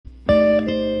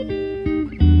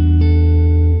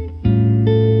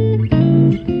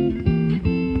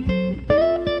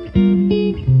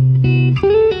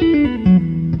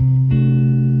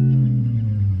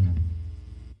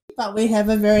but we have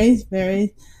a very,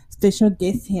 very special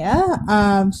guest here.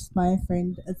 She's my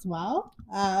friend as well.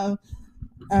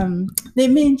 Let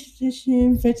me introduce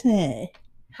you, Brittany.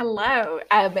 Hello.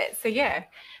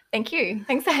 Thank you.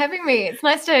 Thanks for having me. It's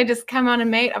nice to just come on and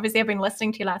meet. Obviously, I've been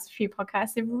listening to your last few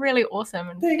podcasts. They're really awesome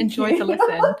and enjoyed the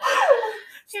listen.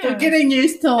 Still getting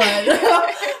used to it.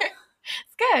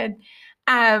 It's good.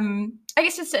 I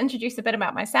guess just to introduce a bit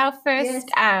about myself first.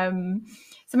 Yes.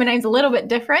 So my name's a little bit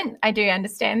different. I do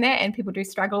understand that, and people do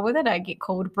struggle with it. I get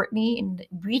called Brittany and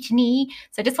Brittany.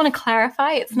 So I just want to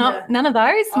clarify, it's not none of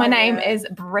those. My name is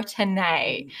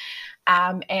Brittany.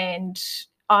 And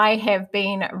I have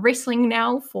been wrestling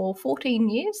now for 14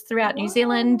 years throughout New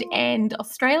Zealand and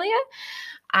Australia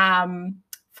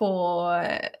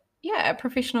for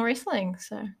professional wrestling.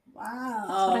 So that's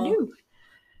what I do.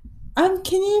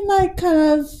 Can you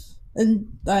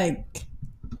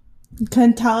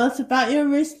can tell us about your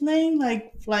wrestling? Is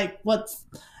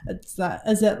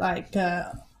it like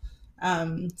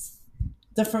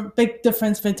big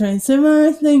difference between sumo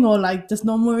wrestling or like just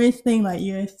normal wrestling like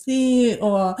UFC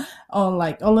or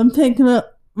like Olympic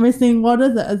wrestling? What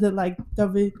is it? Is it like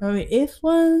WWF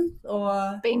ones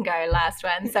or bingo last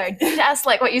one? So just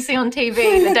like what you see on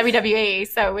TV, the WWE.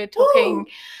 So we're talking.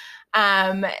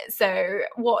 So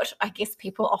what I guess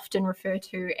people often refer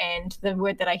to, and the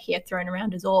word that I hear thrown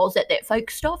around is that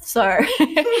folk stuff. So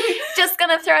just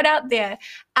gonna throw it out there.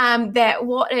 That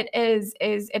what it is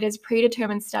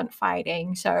predetermined stunt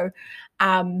fighting. So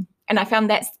and I found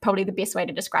that's probably the best way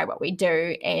to describe what we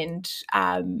do. And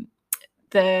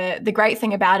the great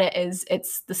thing about it is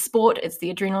it's the sport, it's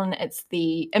the adrenaline, it's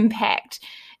the impact.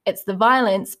 It's the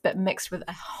violence, but mixed with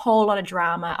a whole lot of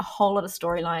drama, a whole lot of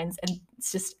storylines, and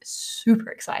it's just super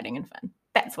exciting and fun.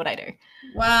 That's what I do.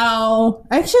 Wow.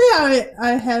 Actually,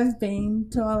 I have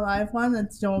been to a live one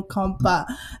at your comp, but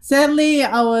sadly,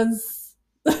 I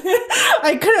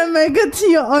couldn't make it to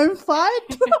your own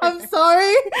fight. I'm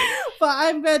sorry, but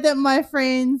I'm glad that my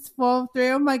friends, three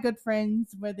of my good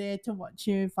friends, were there to watch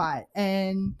you fight.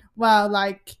 And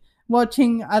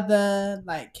watching other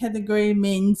category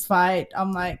men's fight,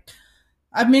 I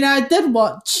did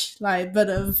watch a bit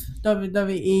of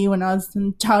WWE when I was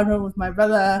in childhood with my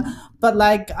brother, but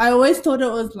I always thought it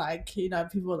was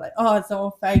people were oh, it's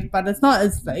all fake, but it's not.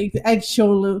 It's the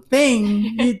actual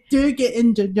thing. You do get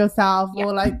injured yourself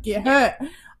or get hurt.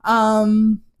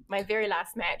 My very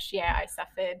last match, I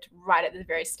suffered right at the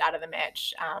very start of the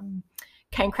match.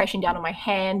 Came crashing down on my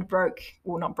hand, but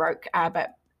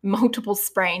multiple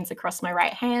sprains across my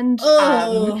right hand.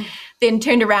 Then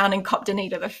turned around and copped a knee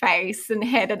to the face and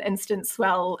had an instant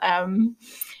swell and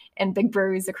big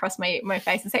bruise across my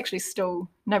face. It's actually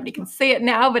still, nobody can see it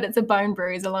now, but it's a bone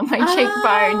bruise along my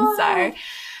cheekbone. So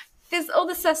there's all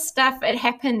this stuff, it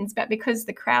happens, but because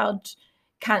the crowd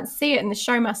can't see it and the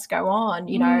show must go on,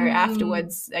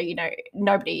 afterwards,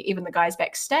 nobody, even the guys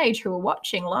backstage who were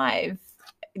watching live,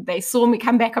 they saw me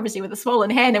come back obviously with a swollen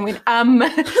hand and went,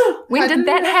 when did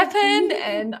that happen?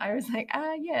 And I was like,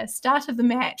 start of the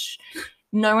match.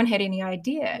 No one had any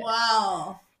idea.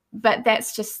 Wow. But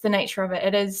that's just the nature of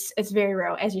it. It's very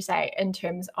real, as you say, in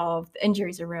terms of the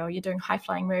injuries are real. You're doing high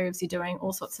flying moves, you're doing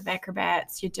all sorts of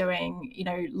acrobats, you're doing,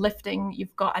 lifting,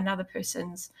 you've got another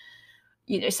person's,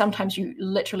 sometimes you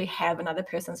literally have another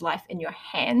person's life in your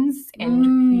hands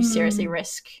and you seriously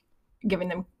risk giving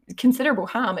them considerable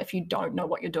harm if you don't know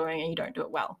what you're doing and you don't do it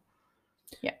well.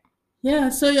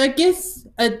 So I guess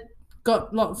it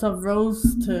got lots of rules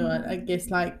to it. I guess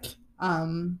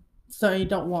so you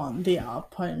don't want the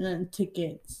opponent to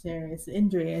get serious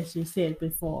injury, as you said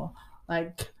before.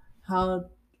 How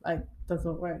does it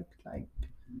work?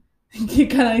 You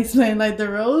can explain the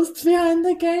rules behind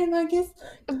the game, I guess.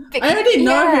 I already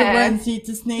know who wins. You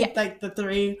just need the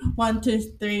 3, 1, 2,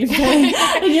 3,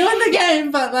 and you win the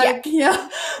game. But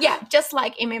just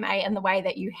like MMA in the way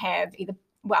that you have either.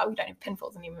 Well, you don't have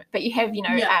pinfalls in MMA, but you have you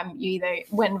either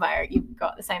win via, you've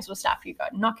got the same sort of stuff. You've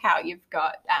got knockout. You've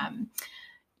got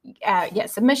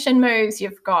submission moves.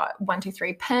 You've got 1, 2,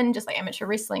 3 pin, just like amateur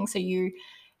wrestling. So you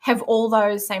have all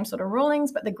those same sort of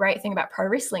rulings, but the great thing about pro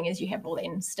wrestling is you have all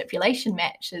the stipulation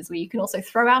matches where you can also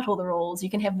throw out all the rules.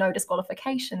 You can have no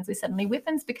disqualifications where suddenly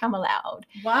weapons become allowed.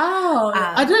 Wow,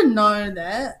 I didn't know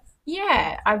that.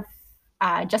 Yeah, I've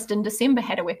just in December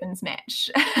had a weapons match.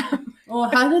 Oh,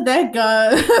 how did that go?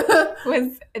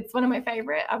 It's one of my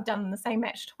favorite. I've done the same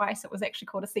match twice. It was actually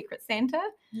called a Secret Santa.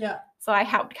 Yeah. So I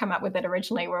helped come up with it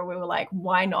originally, where we were like,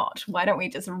 why not? Why don't we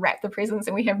just wrap the presents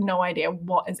and we have no idea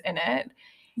what is in it?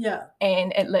 Yeah.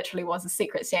 And it literally was a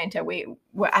Secret Santa. We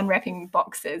were unwrapping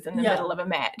boxes in the middle of a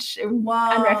match.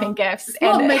 Wow. Unwrapping gifts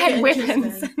and it had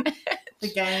weapons. The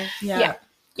game. Yeah.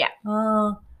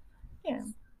 Oh. Yeah.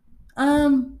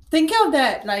 Thinking of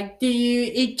that, like, do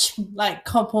you each like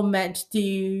couple match? Do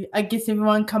you? I guess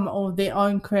everyone come up with their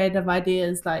own creative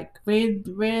ideas. Like,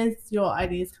 where's your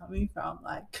ideas coming from?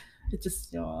 Like, it's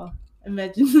just your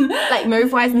imagine, like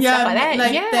move wise and stuff like that.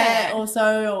 like that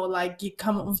also, or like you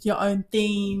come up with your own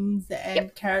themes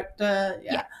and character.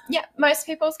 Yeah. Most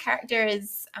people's character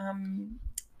is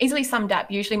easily summed up.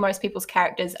 Usually, most people's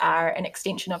characters are an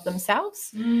extension of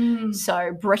themselves.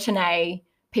 So Brittany,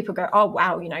 people go, oh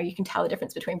wow, you know, you can tell the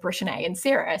difference between Brittany and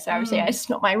Sarah. So obviously it's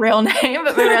not my real name,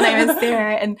 but my real name is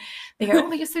Sarah. And they go,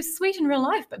 oh, you're so sweet in real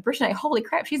life, but Brittany, holy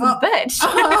crap, she's a bitch.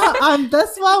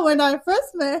 That's why when I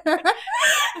first met her,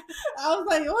 I was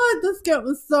like, oh, this girl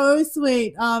was so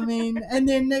sweet. I mean, and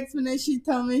then next minute she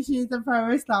told me she's a pro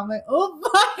wrestler. I'm like,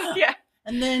 oh, yeah.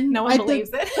 And then no one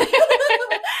believes it.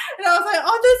 And I was like,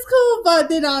 oh, that's cool. But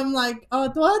then I'm like,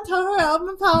 oh, do I tell her I'm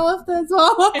a powerlifter as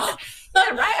well? Yeah,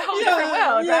 right. A whole different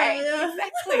world, right? Yeah.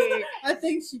 Exactly. I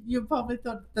think you probably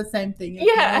thought the same thing.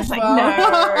 Yeah, I was like, no.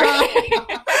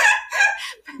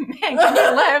 Man, can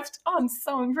you lift? Oh, I'm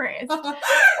so impressed.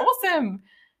 Awesome.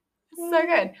 So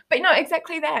good. But no,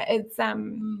 exactly that. It's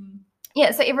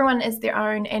yeah, so everyone is their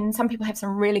own, and some people have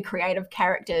some really creative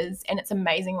characters, and it's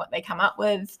amazing what they come up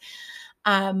with.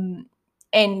 And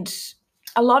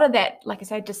a lot of that, like I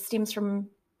said, just stems from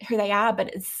who they are,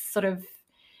 but it's sort of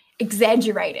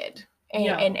exaggerated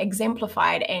and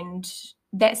exemplified. And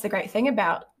that's the great thing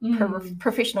about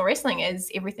professional wrestling is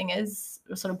everything is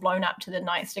sort of blown up to the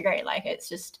ninth degree. Like it's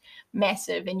just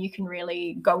massive, and you can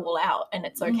really go all out, and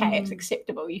it's okay. It's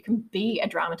acceptable. You can be a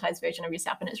dramatized version of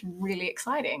yourself, and it's really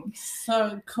exciting.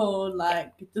 So cool.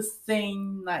 Like just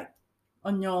seeing like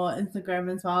on your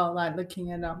Instagram as well, like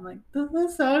looking at it, I'm like, this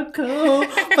is so cool.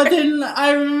 But then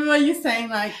I remember you saying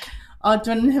like, oh,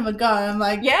 do you want to have a go? I'm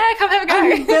like, yeah, come have a go.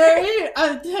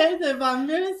 I'm tempted, but I'm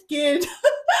very scared.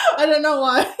 I don't know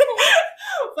why.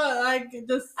 But like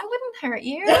just I wouldn't hurt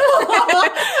you.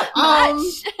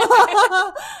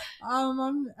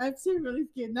 I'm actually really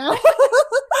scared now.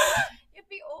 It'd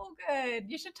be all good.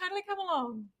 You should totally come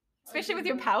along. Especially with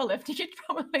your powerlift, you should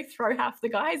probably throw half the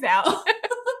guys out.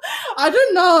 I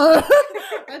don't know.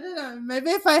 Maybe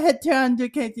if I had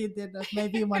 200 kg, then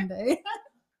maybe one day.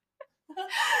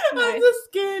 Nice. I'm just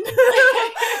scared.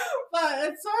 But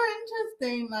it's so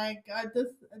interesting. Like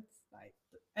it's like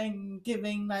and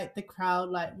giving like the crowd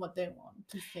like what they want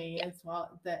to see as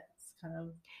well. That's kind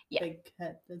of big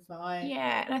hit as well.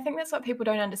 Yeah, and I think that's what people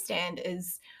don't understand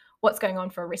is what's going on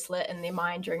for a wrestler in their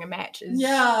mind during a match is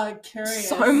curious.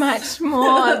 So much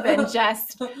more than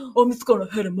just, oh, I'm just going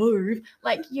to hit a move.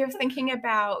 Like you are thinking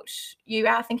about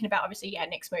obviously,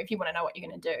 next move, you want to know what you're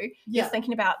going to do. You're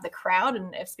thinking about the crowd,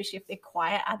 and especially if they're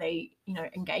quiet, are they,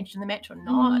 engaged in the match or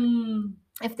not?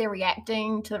 If they're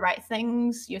reacting to the right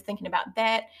things, you're thinking about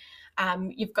that.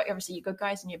 You've got obviously your good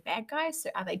guys and your bad guys.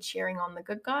 So are they cheering on the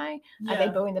good guy? Are they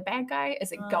booing the bad guy?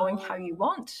 Is it going how you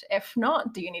want? If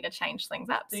not, do you need to change things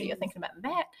up? So you're thinking about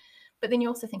that. But then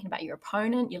you're also thinking about your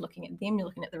opponent. You're looking at them. You're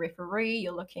looking at the referee.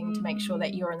 You're looking to make sure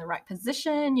that you're in the right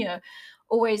position. You're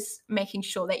always making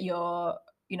sure that you're,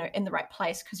 in the right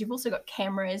place, because you've also got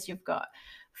cameras. You've got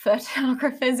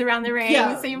photographers around the ring.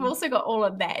 So you've also got all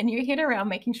of that. And your head around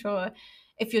making sure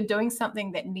if you're doing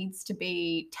something that needs to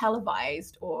be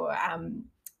televised or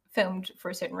filmed for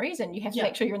a certain reason, you have to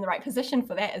make sure you're in the right position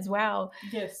for that as well.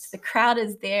 Yes. So the crowd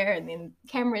is there, and then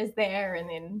camera is there, and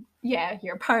then,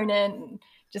 your opponent, and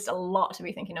just a lot to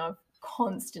be thinking of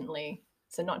constantly.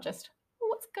 So not just,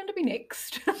 what's going to be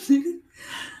next? That's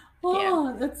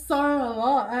so a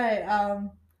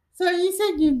lot. So you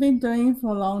said you've been doing it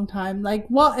for a long time. Like,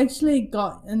 what actually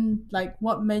got in? Like,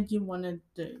 what made you want to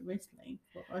do wrestling?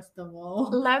 First of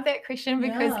all, love that question,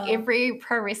 because every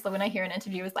pro wrestler, when I hear an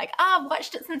interview, is like, I've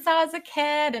watched it since I was a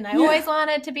kid, and I always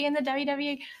wanted to be in the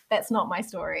WWE. That's not my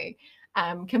story.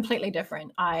 Completely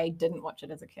different. I didn't watch it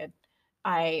as a kid.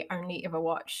 I only ever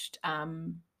watched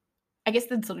I guess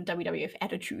the sort of WWF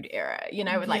Attitude Era,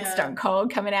 with like Stone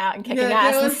Cold coming out and kicking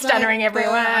ass and stunnering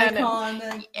everyone.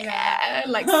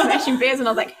 And, like smashing bears. And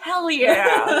I was like, hell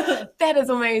yeah, that is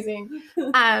amazing.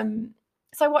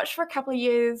 So I watched for a couple of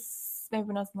years, maybe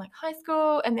when I was in like high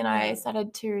school. And then I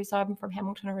started so I'm from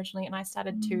Hamilton originally, and I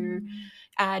started to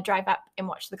drive up and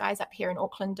watch the guys up here in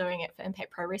Auckland doing it for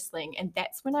Impact Pro Wrestling. And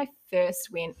that's when I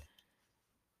first went,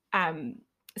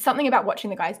 something about watching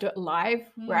the guys do it live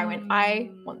where I went,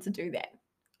 I want to do that.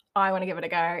 I want to give it a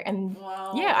go. And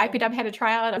IPW had a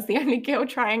tryout. I was the only girl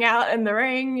trying out in the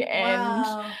ring, and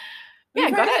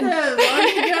got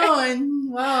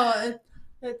in. Wow,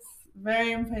 it's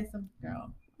very impressive,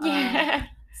 girl.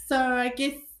 So I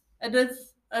guess it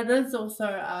is also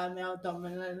male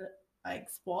dominated like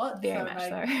sport. Very much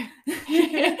so.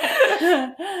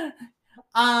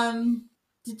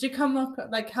 Did you come up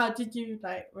like how did you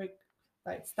like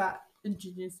start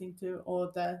introducing to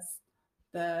all the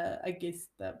I guess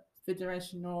the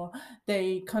federation, or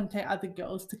they contact other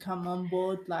girls to come on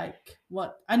board? Like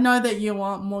what I know that you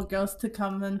want more girls to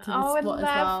come into the sport as well. I would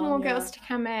love more girls to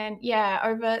come in.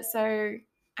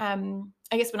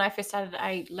 I guess when I first started,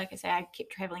 I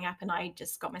kept traveling up and I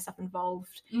just got myself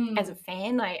involved as a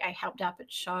fan. I helped up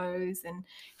at shows and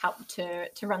helped to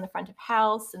run the front of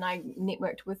house, and I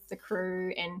networked with the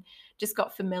crew and just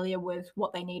got familiar with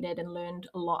what they needed and learned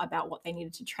a lot about what they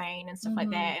needed to train and stuff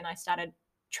like that. And I started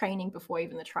training before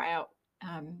even the tryout.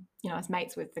 I was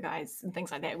mates with the guys and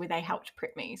things like that where they helped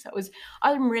prep me. So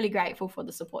I'm really grateful for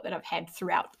the support that I've had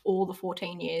throughout all the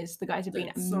 14 years. The guys have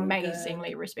been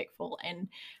amazingly respectful and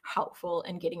helpful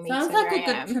in getting me to where I am. Sounds like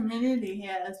a good community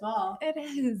here as well. It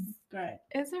is. Great.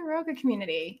 It's a real good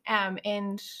community.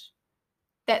 And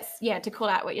that's, to call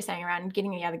out what you're saying around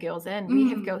getting the other girls in. We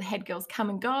have had girls come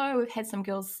and go. We've had some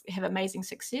girls have amazing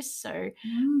success. So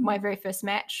my very first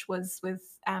match was with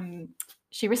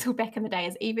she wrestled back in the day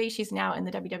as Evie. She's now in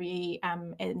the WWE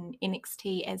in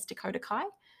NXT as Dakota Kai.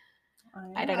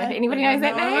 I don't know if anybody knows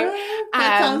that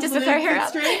name. Just to throw her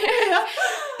out.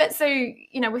 But so,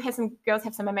 we've had some girls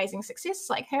have some amazing success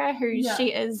like her,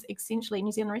 she is essentially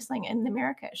New Zealand wrestling in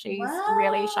America. She's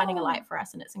really shining a light for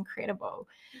us, and it's incredible.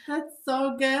 That's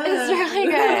so good. It's really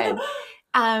good.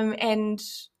 And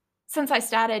since I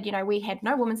started, we had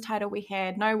no women's title, we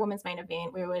had no women's main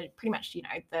event. We were pretty much,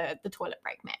 the toilet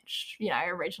break match,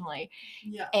 originally.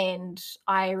 Yeah. And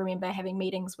I remember having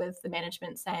meetings with the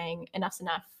management saying, enough's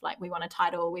enough. Like, we want a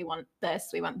title, we want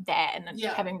this, we want that. And then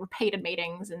having repeated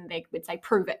meetings, and they would say,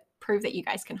 prove that you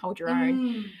guys can hold your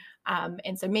own.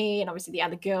 And so me and obviously the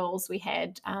other girls, we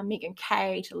had Megan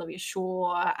Kate, Olivia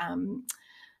Shaw,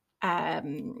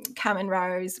 Carmen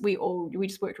Rose, we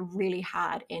just worked really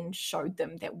hard and showed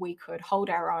them that we could hold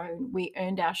our own. We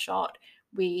earned our shot.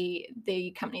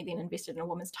 The company then invested in a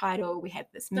women's title. We had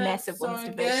this massive women's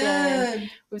division.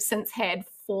 We've since had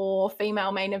 4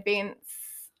 female main events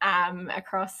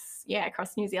across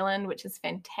New Zealand, which is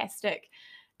fantastic.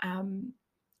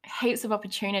 Heaps of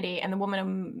opportunity, and the women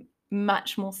are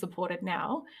much more supported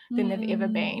now than they've ever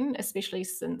been, especially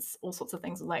since all sorts of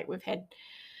things like we've had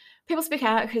people speak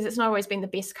out, because it's not always been the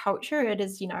best culture. It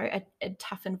is, a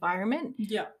tough environment.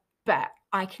 Yeah. But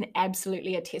I can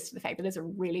absolutely attest to the fact that it's a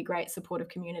really great supportive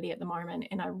community at the moment,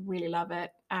 and I really love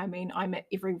it. I mean, I'm at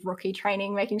every rookie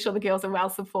training, making sure the girls are well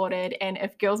supported, and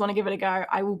if girls want to give it a go,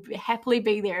 I will happily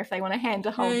be there if they want a hand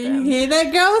to hold them. Hear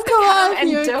that, girls? Come on, and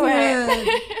do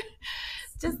it.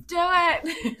 Just do it.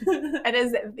 It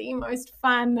is the most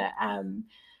fun.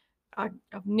 I've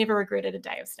never regretted a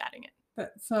day of starting it.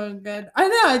 That's so good. I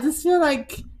know, I just feel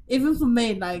like even for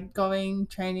me, like going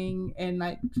training and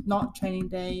like not training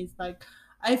days, like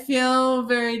I feel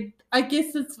very, I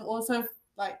guess it's also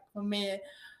like for me,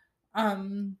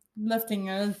 lifting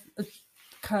is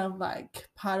kind of like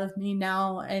part of me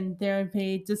now, and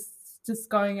therapy, just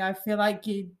going, I feel like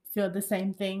you feel the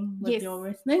same thing with your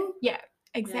wrestling. Yeah,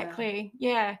 exactly.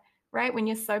 Yeah. Right. When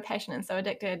you're so passionate and so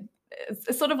addicted,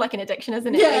 it's sort of like an addiction,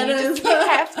 isn't it? Yeah, you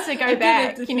have to go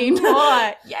back. You need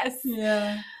more. Yes.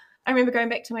 Yeah. I remember going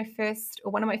back to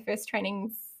one of my first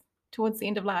trainings towards the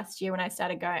end of last year when I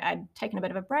started going. I'd taken a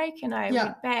bit of a break, and I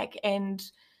went back, and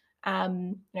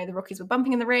the rookies were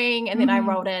bumping in the ring, and then I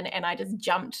rolled in and I just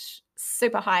jumped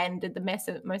super high and did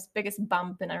the biggest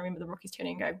bump. And I remember the rookies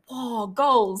turning and going, "Whoa,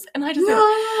 goals!" And I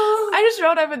just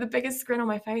rolled over the biggest grin on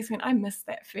my face, and I miss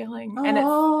that feeling. And it's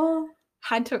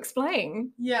hard to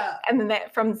explain. Yeah. And then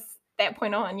from that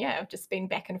point on, I've just been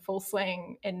back in full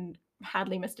swing and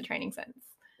hardly missed a training since.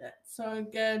 That's so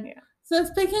good. Yeah. So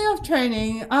speaking of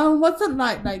training, what's it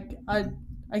like? Like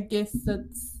I guess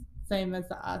it's same as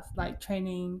us, like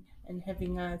training and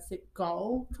having a set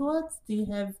goal towards. Do you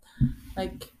have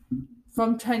like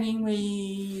from training when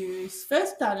you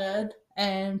first started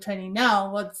and training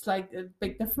now, what's like a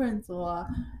big difference,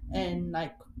 and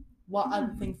like what are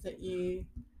the things that you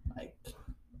like,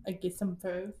 I guess,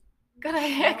 improve? God,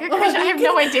 good question. I have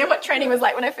no idea what training was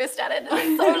like when I first started. It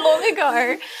was so long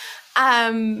ago.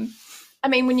 I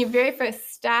mean, when you very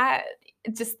first start,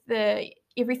 just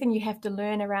everything you have to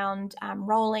learn around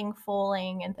rolling,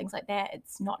 falling, and things like that,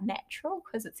 it's not natural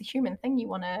because it's a human thing. You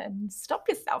want to stop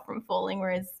yourself from falling,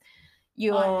 whereas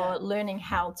you're learning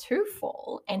how to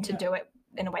fall and to do it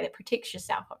in a way that protects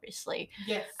yourself, obviously.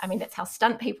 Yes. I mean, that's how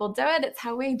stunt people do it. It's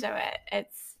how we do it.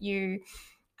 It's you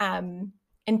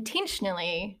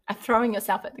intentionally are throwing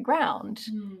yourself at the ground,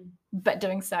 but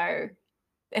doing so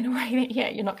in a way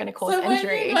that, you're not going to cause So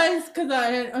injury. when you guys, because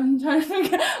I'm trying to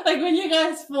figure, like when you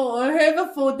guys fall or whoever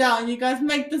fall down, you guys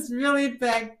make this really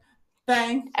big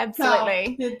bang.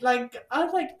 Absolutely. Like, I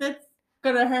was like, that's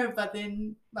gonna hurt, but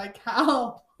then, like,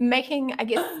 how? Making, I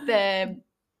guess, the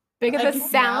bigger the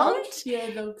sound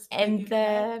and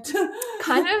the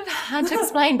kind of hard to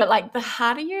explain, but like the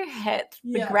harder you hit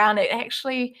the ground, it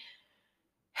actually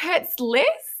hurts less.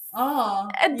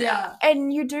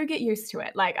 And you do get used to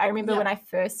it. Like I remember when I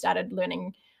first started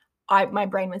learning, my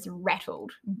brain was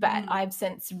rattled, but I've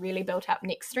since really built up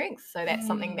neck strength. So that's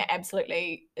something that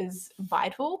absolutely is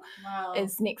vital,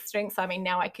 is neck strength. So I mean,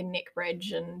 now I can neck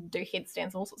bridge and do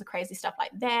headstands, all sorts of crazy stuff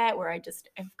like that, where I just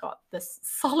have got this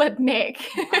solid neck.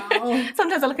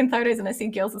 Sometimes I look in photos and I see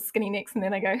girls with skinny necks and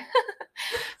then I go,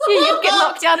 you'd get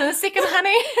knocked out in a second,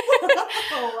 honey.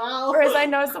 Whereas I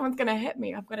know someone's going to hit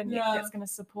me. I've got a neck that's going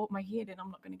to support my head and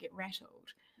I'm not going to get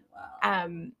rattled.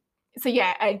 So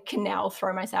I can now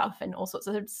throw myself in all sorts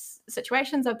of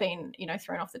situations. I've been,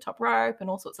 thrown off the top rope and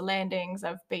all sorts of landings.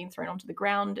 I've been thrown onto the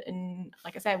ground, and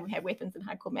like I said, we had weapons in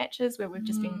hardcore matches where we've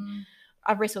just been.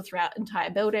 I've wrestled throughout entire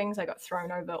buildings. I got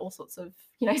thrown over all sorts of,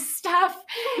 stuff.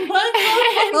 And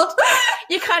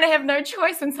you kind of have no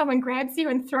choice when someone grabs you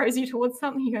and throws you towards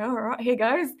something. You go, all right, here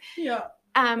goes.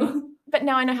 But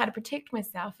now I know how to protect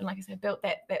myself, and like I said, built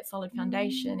that solid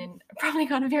foundation, and probably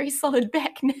got a very solid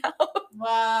back now.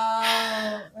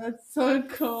 Wow, that's so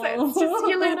cool. So it's just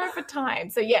you learn over time.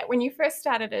 So when you first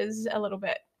start, it is a little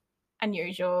bit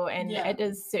unusual, and it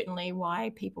is certainly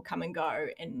why people come and go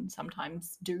and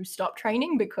sometimes do stop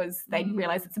training because they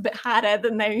realize it's a bit harder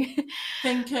than they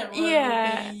think it would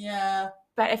be.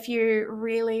 But if you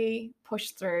really push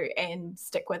through and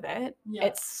stick with it,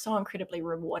 it's so incredibly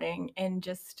rewarding, and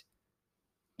just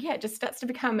it just starts to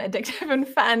become addictive and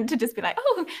fun to just be like,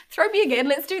 oh, throw me again,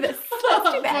 let's do this,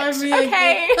 let's do that.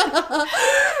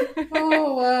 Okay.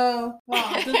 Wow.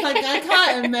 Just like I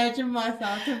can't imagine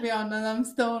myself, to be honest. I'm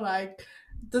still like,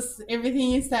 just everything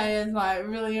you say is like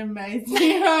really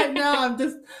amazing right now. I'm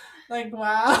just like,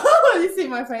 wow. You see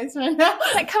my face right now?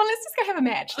 Like, come on, let's just go have a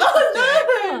match.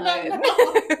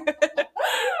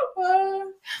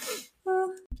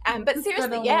 But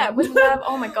seriously, with love,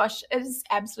 oh my gosh, it is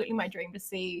absolutely my dream to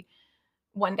see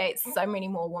one day so many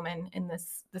more women in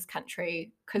this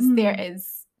country, because there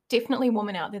is definitely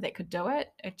women out there that could do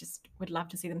it. I just would love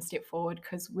to see them step forward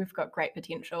because we've got great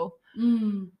potential.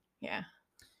 Just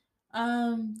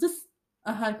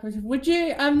a hard question. Would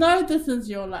you, I know this is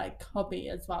your like hobby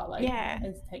as well, like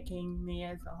it's taking me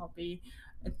as a hobby,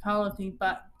 it's powerlifting,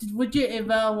 but would you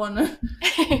ever want to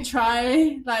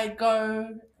try like go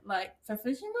like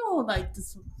professional, or like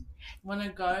just want to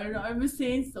go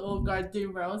overseas or go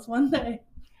do roles one day?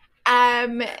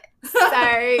 So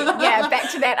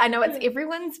back to that. I know it's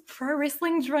everyone's pro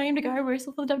wrestling dream to go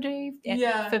wrestle for the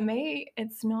WWE. For me,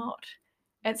 it's not.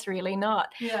 It's really not.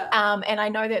 And I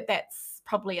know that that's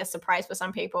probably a surprise for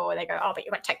some people, where they go, oh, but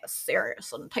you might take this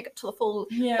serious and take it to the full.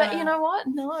 But you know what?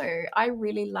 No, I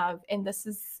really love, and this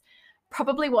is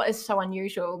probably what is so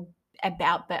unusual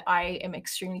about that. I am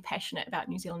extremely passionate about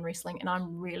New Zealand wrestling, and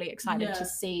I'm really excited to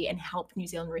see and help New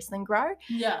Zealand wrestling grow.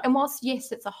 And whilst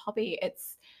yes, it's a hobby,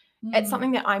 it's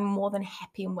something that I'm more than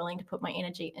happy and willing to put my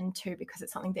energy into, because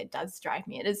it's something that does drive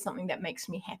me. It is something that makes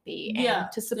me happy,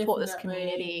 and to support this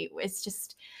community, it's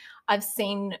just, I've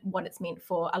seen what it's meant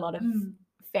for a lot of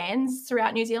fans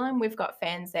throughout New Zealand. We've got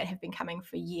fans that have been coming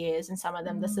for years, and some of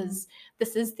them this is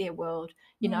their world,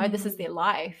 this is their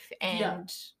life,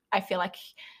 and I feel like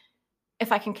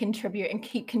if I can contribute and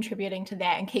keep contributing to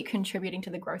that and keep contributing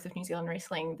to the growth of New Zealand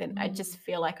wrestling, then I just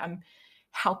feel like I'm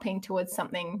helping towards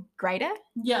something greater.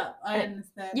 I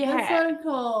understand. That's so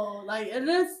cool. Like, it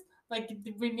is like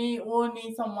we all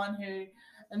need someone who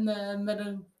in the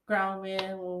middle ground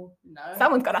where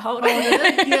someone's got to hold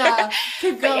it.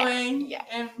 Keep going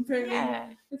and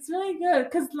improving. It's really good,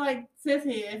 because like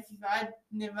seriously,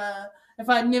 if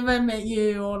I never met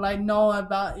you or like know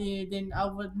about you, then I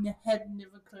would had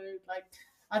never clue. Like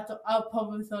I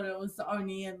probably thought it was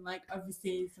only in like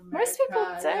overseas America. Most people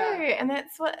do, and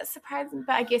that's what surprised me.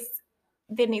 But I guess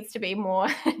there needs to be more.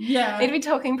 Need to be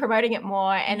talking, promoting it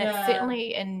more, and it's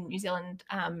certainly in New Zealand.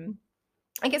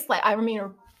 I guess like I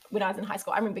remember when I was in high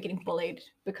school, I remember getting bullied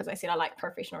because I said I like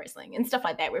professional wrestling and stuff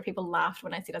like that, where people laughed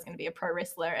when I said I was going to be a pro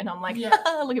wrestler, and I'm like,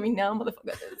 look at me now, motherfuckers.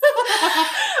 Look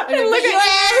at you.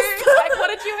 Like, what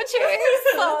did you achieve?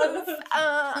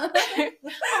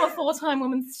 I'm a 4-time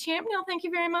women's champ now, thank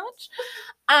you very much.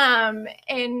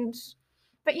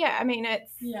 But yeah, I mean,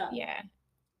 it's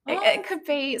It could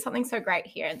be something so great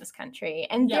here in this country.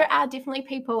 And there are definitely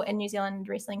people in New Zealand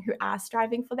wrestling who are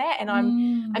striving for that. And I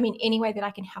mean, any way that I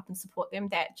can help and support them,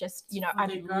 that just, you know,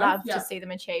 I'd love to see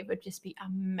them achieve would just be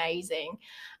amazing.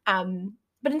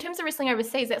 But in terms of wrestling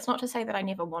overseas, that's not to say that I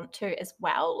never want to as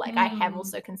well. Like I have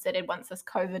also considered, once this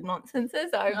COVID nonsense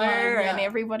is over and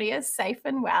everybody is safe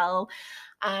and well,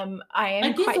 I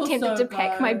am quite tempted to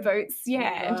pack my boots,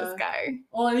 and just go.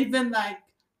 Or even like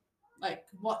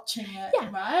watching it,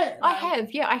 right? I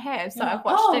have. So I've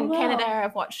watched in Canada.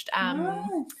 I've watched I've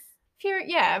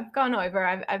gone over.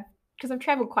 I've because I've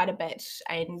traveled quite a bit,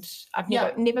 and I've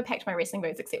never packed my wrestling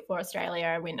boots except for Australia.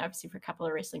 I went obviously for a couple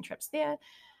of wrestling trips there,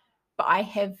 but I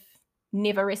have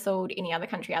never wrestled any other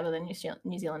country other than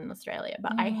New Zealand and Australia.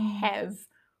 But I have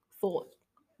thought,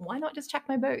 why not just chuck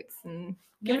my boots and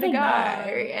give it a go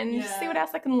and see what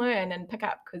else I can learn and pick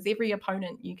up, because every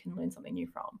opponent you can learn something new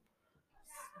from.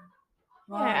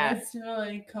 Wow, that's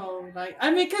really cool. Like,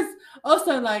 I mean, because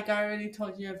also, like, I already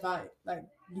told you about, like,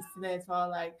 yesterday as well,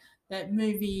 like, that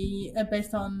movie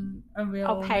based on a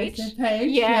real page.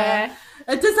 Yeah.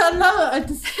 I love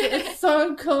it. It's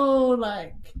so cool.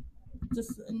 Like,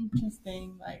 just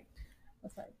interesting. Like, I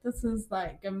was like, this is,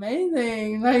 like,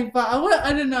 amazing. Like, but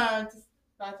I don't know. I just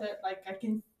started, like,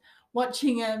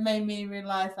 watching it made me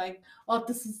realize, like, oh,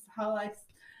 this is how, like,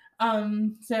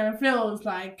 Sarah feels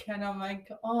like, and I'm like,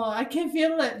 oh, I can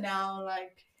feel it now,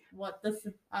 like what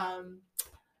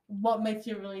makes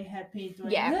you really happy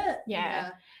doing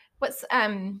it. What's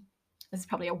this is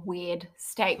probably a weird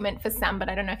statement for some, but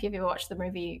I don't know if you've ever watched the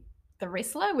movie The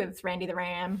Wrestler with Randy the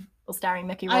Ram, or starring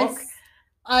Mickey Rourke.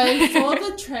 I saw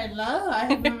the trailer. I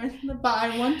haven't written it, but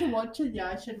I want to watch it.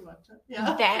 I should watch it.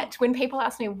 That when people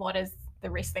ask me what is the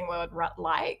wrestling world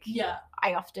like,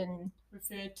 I often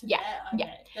refer to that.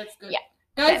 Okay, that's good.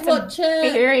 Guys, watch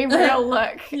it. Very real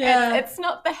look. It's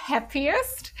not the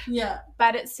happiest.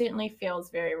 But it certainly feels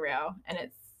very real, and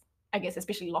it's, I guess,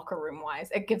 especially locker room wise,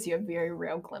 it gives you a very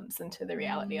real glimpse into the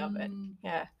reality of it.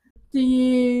 Do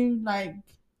you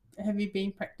have you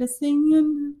been practicing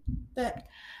in that?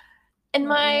 In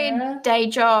my day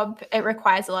job, it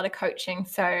requires a lot of coaching,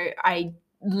 so I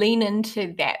lean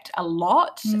into that a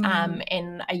lot,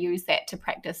 and I use that to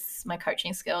practice my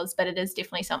coaching skills. But it is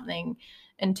definitely something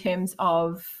in terms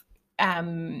of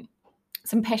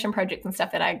some passion projects and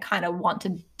stuff that I kind of want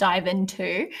to dive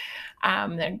into, that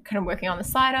I'm kind of working on the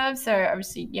side of. So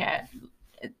obviously,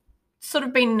 it's sort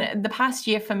of been, the past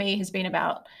year for me has been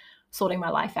about sorting my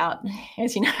life out,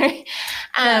 as you know.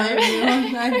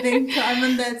 I think I'm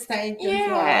in that stage as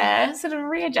well. Sort of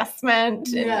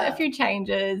readjustment, a few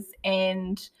changes,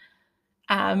 and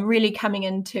really coming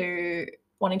into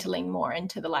wanting to lean more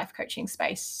into the life coaching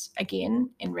space again,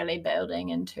 and really building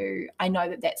into, I know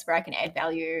that that's where I can add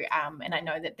value, and I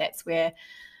know that that's where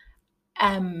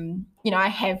I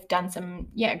have done some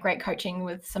great coaching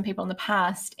with some people in the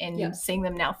past, and seeing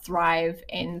them now thrive,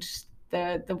 and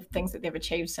the things that they've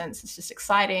achieved since, it's just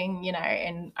exciting,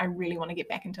 and I really want to get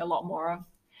back into a lot more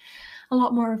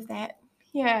of that.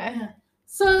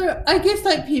 So I guess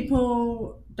like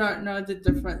people don't know the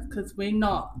difference, because we're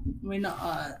not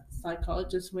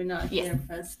psychologists, we're not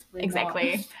therapists.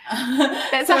 Exactly.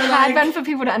 That's a hard one for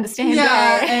people to understand.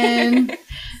 And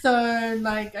so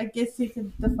like I guess you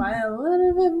can define a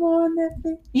little bit more on that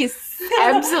thing. Yes,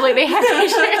 absolutely happy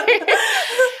to.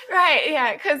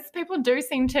 Right, because people do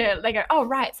seem to, they go, oh,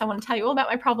 right, so I want to tell you all about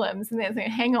my problems. And they're like,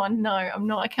 hang on, no, I'm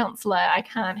not a counsellor. I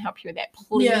can't help you with that.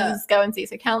 Please go and see.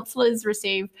 So counsellors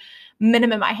receive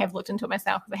minimum, I have looked into it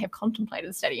myself because I have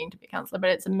contemplated studying to be a counsellor, but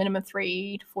it's a minimum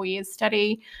 3 to 4 years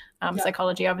study.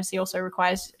 Psychology obviously also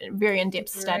requires very in-depth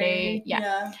study.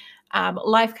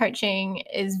 Life coaching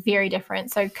is very different.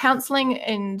 So counseling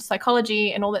and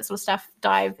psychology and all that sort of stuff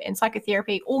and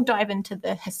psychotherapy all dive into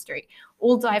the history,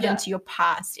 all dive into your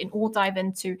past, and all dive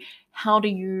into how do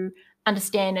you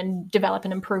understand and develop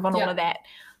and improve on all of that.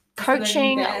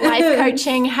 Coaching, life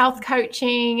coaching, health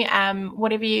coaching,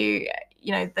 whatever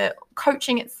the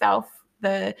coaching itself,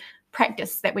 the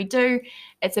practice that we do,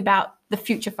 it's about the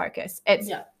future focus.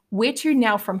 It's where to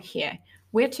now from here.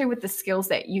 Where to with the skills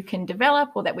that you can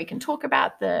develop, or that we can talk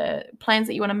about, the plans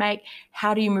that you want to make,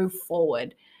 how do you move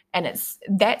forward? And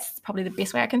that's probably the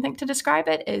best way I can think to describe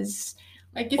it, is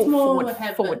I guess more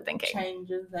forward thinking.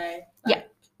 Changes,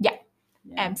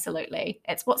 Absolutely.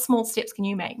 It's what small steps can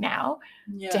you make now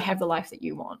to have the life that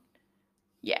you want.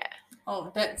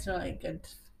 Oh, that's really good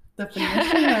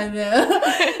definition right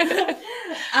there.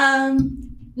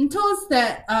 And towards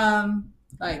that,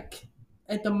 like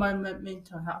at the moment,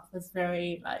 mental health is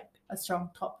very like a strong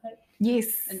topic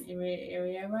Yes. in every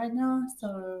area right now.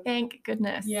 So thank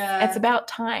goodness. Yeah. It's about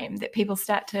time that people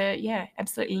start to,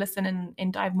 absolutely listen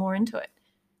and dive more into it.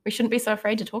 We shouldn't be so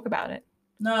afraid to talk about it.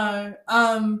 No.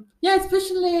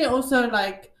 Especially also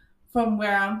like from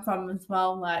where I'm from as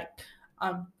well, like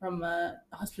I'm from a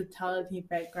hospitality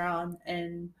background,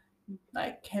 and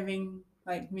like having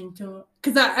like mental,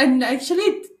 because I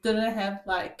actually didn't have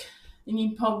like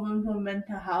any problems with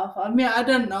mental health. I mean, I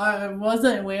don't know, I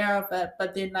wasn't aware of it,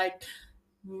 but then like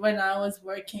when I was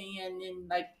working and then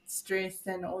like stress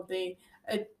and all it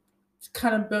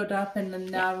kind of built up, and then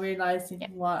now realizing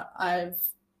what I've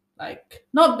like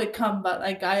not become, but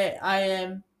like I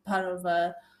am part of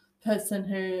a person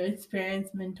who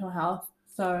experienced mental health.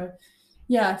 So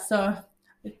yeah, so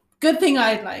good thing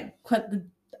I like quit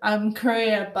the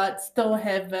career, but still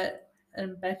have it in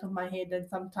the back of my head, and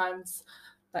sometimes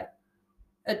like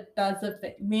it does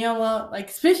affect me a lot, like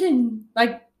especially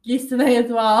like yesterday as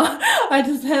well. I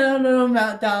just had a little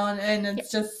meltdown, and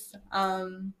it's just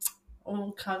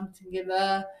all come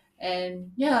together.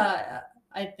 And yeah,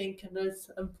 I think it is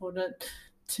important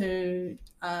to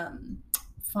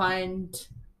find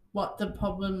what the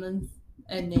problem is,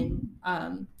 and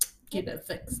then get it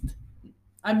fixed.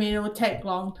 I mean, it will take a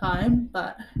long time,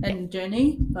 and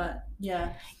journey, but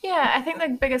yeah. Yeah, I think the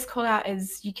biggest call out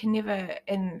is you can never,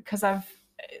 because I've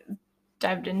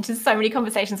dived into so many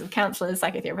conversations with counselors,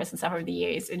 psychotherapists and stuff over the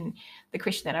years, and the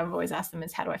question that I've always asked them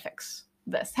is, how do I fix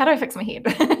this? How do I fix my head?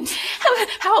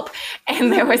 Help.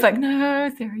 And they're always like,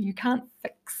 no, Sarah, you can't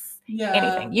fix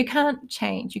anything. You can't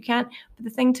change. You can't. But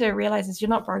the thing to realize is you're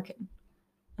not broken.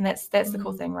 And that's the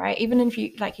cool thing, right? Even if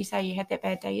you, like you say, you had that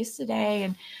bad day yesterday,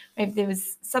 and maybe there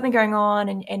was something going on,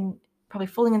 and probably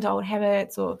falling into old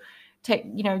habits, or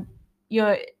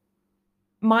your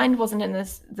mind wasn't in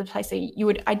the place that you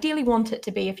would ideally want it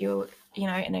to be if you're,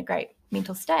 in a great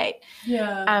mental state.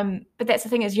 Yeah. But that's the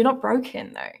thing, is you're not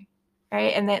broken though,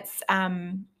 right? And that's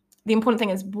the important thing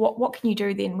is what can you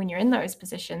do then when you're in those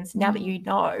positions, now that you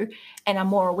know and are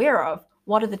more aware of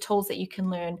what are the tools that you can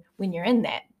learn when you're in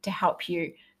that to help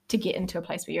you to get into a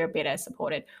place where you're better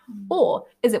supported. Or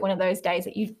is it one of those days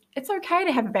that it's okay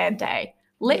to have a bad day?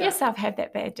 Let yourself have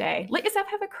that bad day. Let yourself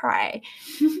have a cry.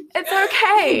 It's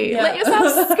okay. Let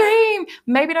yourself scream.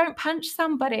 Maybe don't punch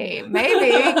somebody.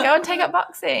 Maybe go and take up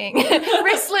boxing,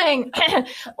 wrestling,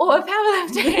 or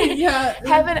powerlifting.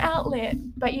 Have an outlet,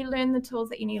 but you learn the tools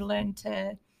that you need to learn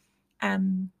to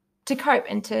cope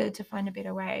and to find a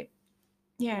better way.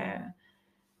 Yeah.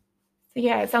 So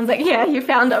it sounds like you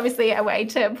found obviously a way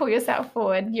to pull yourself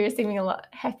forward. You're seeming a lot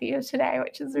happier today,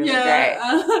 which is really great.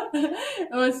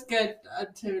 It was good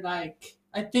to like.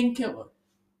 I think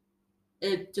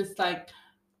it just like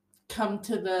come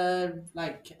to the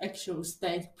like actual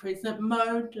state present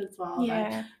mode as well.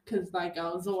 Yeah. Because like I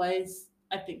was always,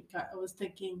 I think I was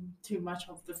thinking too much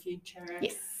of the future.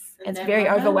 Yes. It's very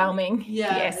overwhelming.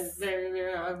 Yeah, yes. It's very,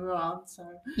 very overwhelmed. So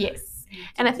yes.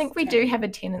 And I think we do have a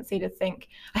tendency to think,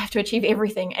 I have to achieve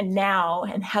everything and now,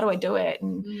 and how do I do it?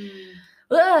 And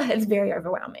it's very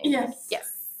overwhelming. Yes. Yes.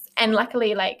 And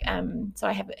luckily, so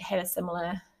I have had a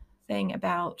similar thing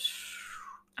about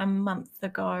a month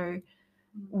ago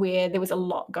where there was a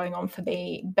lot going on for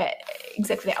me, but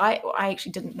exactly that, I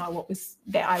actually didn't know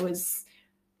that I was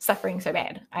suffering so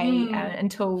bad.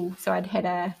 Until I'd had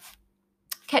a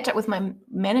catch up with my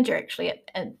manager actually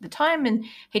at the time, and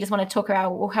he just wanted to talk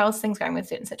about, well, how's things going with a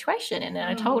certain situation, and then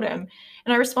I told him,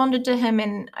 and I responded to him,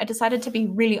 and I decided to be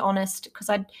really honest, because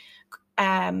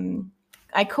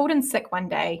I called in sick one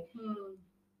day,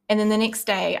 and then the next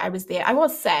day I was there. I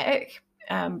was sick,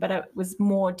 but it was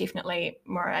definitely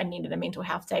more I needed a mental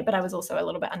health day, but I was also a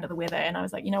little bit under the weather, and I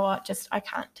was like, you know what, just I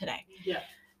can't today. Yeah.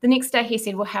 The next day he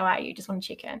said, well, how are you? Just want to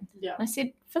check in. Yeah. And I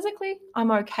said, physically,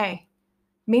 I'm okay.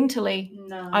 Mentally,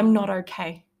 no. I'm not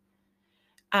okay.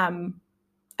 I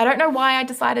don't know why I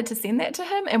decided to send that to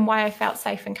him and why I felt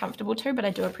safe and comfortable to, but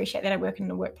I do appreciate that I work in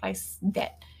a workplace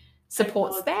that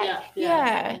supports that.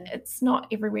 Yeah. It's not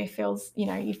everywhere feels,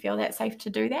 you feel that safe to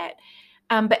do that.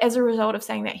 But as a result of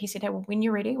saying that, he said, hey, well, when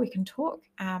you're ready, we can talk.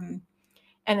 And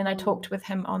then I talked with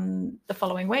him on the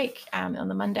following week, on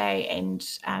the Monday, and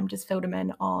just filled him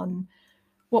in on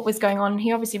what was going on.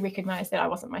 He obviously recognized that I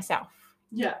wasn't myself.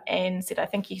 Yeah. And said, I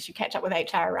think you should catch up with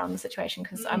HR around the situation,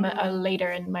 because I'm a leader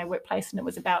in my workplace, and it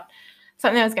was about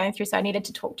something I was going through. So I needed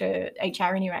to talk to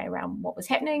HR anyway around what was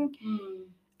happening.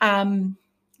 When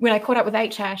I caught up with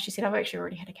HR, she said, I've actually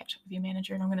already had a catch up with your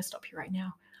manager, and I'm going to stop you right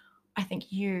now. I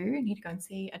think you need to go and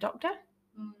see a doctor.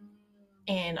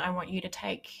 And I want you to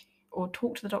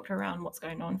talk to the doctor around what's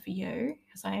going on for you,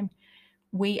 because I am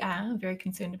we are very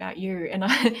concerned about you. And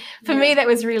for me, that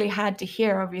was really hard to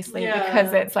hear, obviously,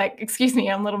 because it's like, excuse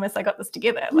me, I'm Little Miss, I got this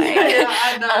together. Like,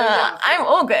 I know. I'm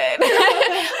all good.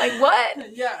 Like,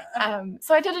 what? Yeah.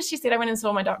 So I did as she said. I went and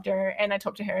saw my doctor, and I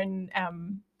talked to her, and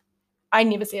I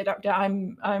never see a doctor.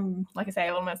 I'm like I say,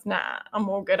 a Little Miss, nah, I'm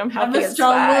all good. I'm healthy. I'm a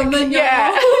strong woman.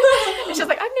 Yeah. And she's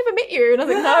like, I've never met you. And I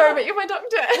was like, no, but you're my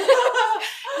doctor.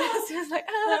 And she was like,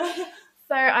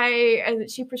 So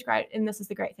she prescribed, and this is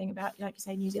the great thing about, like you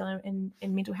say, New Zealand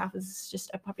and mental health is just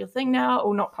a popular thing now,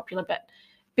 or not popular, but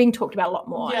being talked about a lot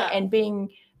more, and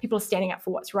people are standing up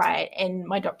for what's right. And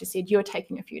my doctor said, you're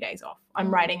taking a few days off. I'm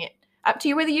writing it. Up to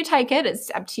you whether you take it. It's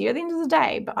up to you at the end of the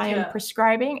day. But I am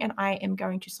prescribing, and I am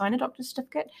going to sign a doctor's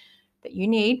certificate that you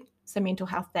need some mental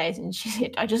health days. And she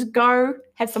said, I just go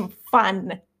have some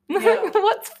fun.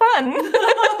 What's fun?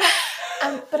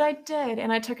 But I did,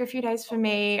 and I took a few days for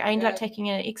me. I ended up taking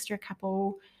an extra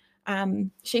couple.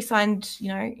 She signed,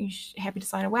 happy to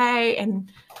sign away, and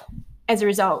as a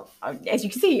result, as you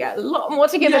can see, a lot more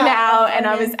together now, and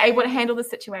I was able to handle the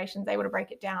situations, able to break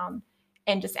it down,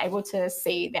 and just able to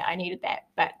see that I needed that.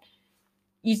 But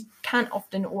you can't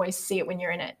often always see it when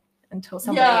you're in it until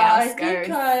somebody else goes. I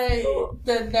think I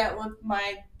did that with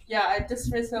I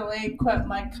just recently quit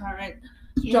my current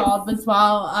job as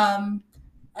well.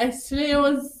 Actually, it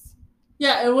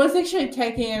was actually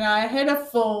taking, and I had a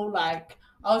full, I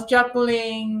was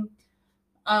juggling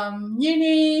full-time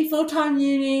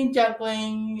uni,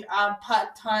 juggling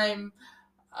part-time,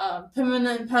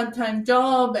 permanent part-time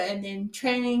job, and then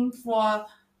training for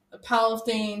a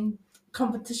powerlifting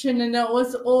competition, and it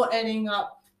was all adding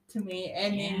up to me.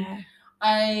 And then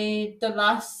the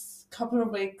last couple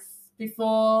of weeks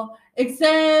before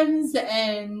exams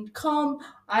and comp,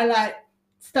 I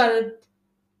started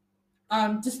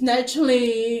just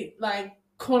naturally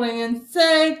calling in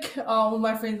sick. All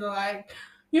my friends are like,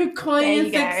 you're calling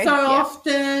in sick so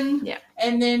often.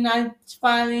 And then I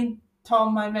finally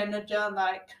told my manager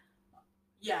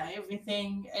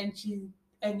everything, and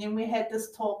then we had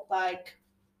this talk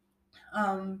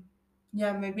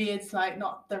maybe it's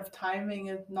not, the timing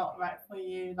is not right for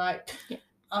you,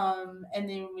 and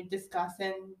then we discussed,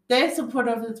 and they're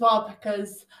supportive as well,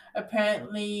 because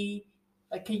apparently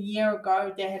a year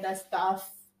ago they had a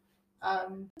staff.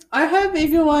 I hope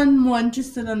everyone more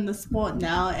interested in the sport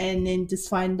now, and then just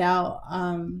find out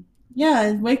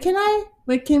where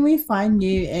can we find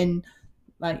you, and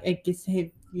I guess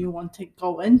if you want to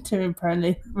go into pro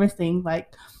wrestling,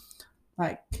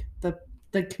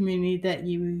 the community that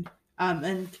you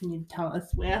and can you tell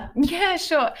us where? Yeah,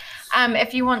 sure.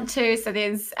 If you want to, so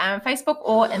there's Facebook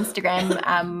or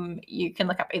Instagram. You can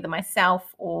look up either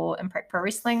myself or Impact Pro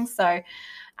Wrestling. So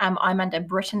I'm under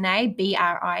Brittenay,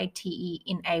 Brittenay,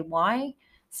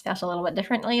 spelled a little bit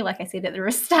differently. Like I said at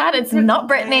the start, it's not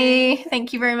Brittany.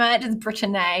 Thank you very much. It's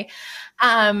Brittenay.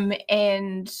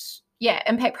 And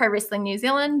Impact Pro Wrestling New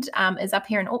Zealand is up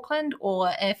here in Auckland,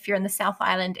 or if you're in the South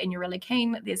Island and you're really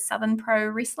keen, there's Southern Pro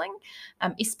Wrestling,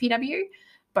 SPW,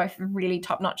 both really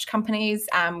top-notch companies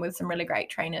with some really great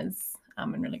trainers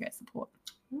and really great support.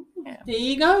 There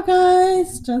you go,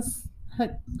 guys. Just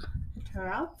hit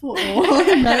her up or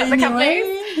the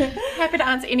companies. Happy to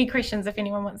answer any questions if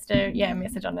anyone wants to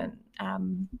message on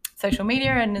social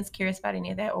media and is curious about any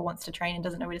of that, or wants to train and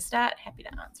doesn't know where to start. Happy to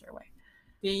answer away.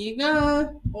 There you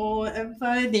go. All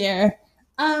info there.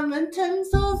 In terms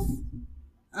of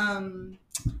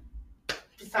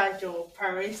besides your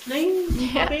pro wrestling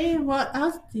hobby, what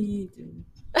else do you do?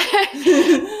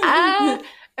 I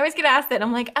always get asked that.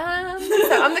 I'm like, so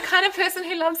I'm the kind of person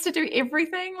who loves to do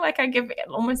everything. I give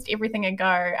almost everything a go.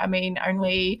 I mean,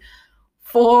 only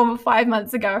 4 or 5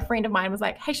 months ago, a friend of mine was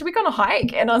like, hey, should we go on a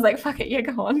hike? And I was like, fuck it, yeah,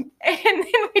 go on. And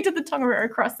then we did the Tongariro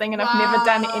crossing, and I've never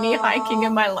done any hiking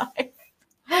in my life.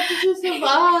 How did you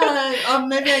survive?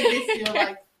 Maybe I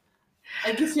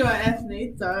guess you're an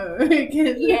athlete, so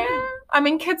yeah. I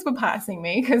mean, kids were passing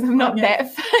me because I'm not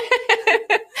that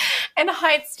fit. And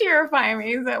heights terrify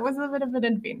me, so it was a bit of an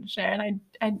adventure. And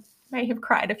I may have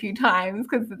cried a few times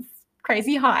because it's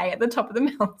crazy high at the top of the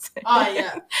mountain. Oh,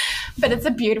 yeah. But it's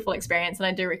a beautiful experience, and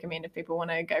I do recommend if people want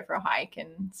to go for a hike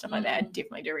and stuff like that, I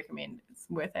definitely do recommend. It's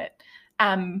worth it.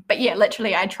 But yeah,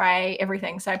 literally I try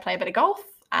everything. So I play a bit of golf.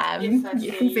 You can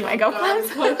see my golf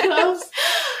clubs.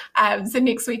 So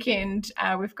next weekend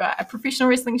we've got a professional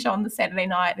wrestling show on the Saturday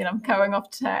night. Then I'm going off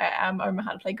to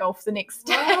Omaha to play golf the next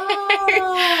day.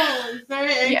 Wow,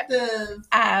 very active.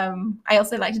 I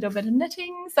also like to do a bit of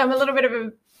knitting, so I'm a little bit of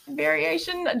a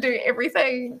variation. I do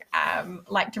everything.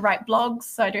 Like to write blogs,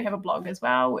 so I do have a blog as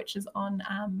well, which is on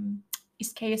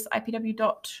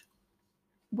sksipw.com.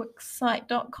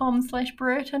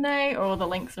 wixsite.com/Beruatane, or all the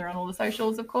links are on all the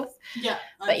socials, of course. Yeah.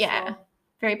 But yeah,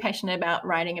 very passionate about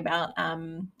writing about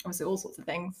obviously all sorts of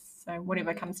things. So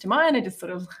whatever comes to mind, I just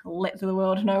sort of let the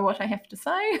world know what I have to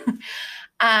say.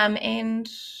 And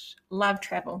love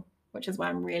travel, which is why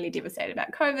I'm really devastated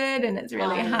about COVID, and it's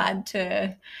really hard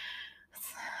to.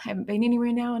 I haven't been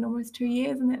anywhere now in almost 2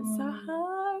 years, and that's so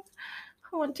hard.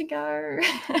 I want to go.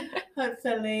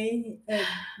 Hopefully it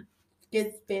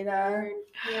gets better.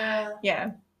 Yeah.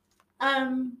 Yeah.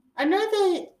 I know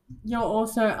that you're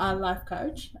also a life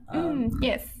coach.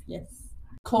 Yes.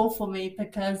 Cool for me,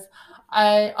 because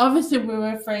we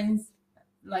were friends,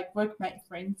 like workmate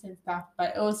friends and stuff,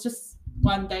 but it was just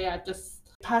one day I just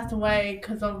passed away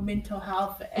because of mental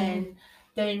health, and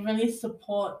they really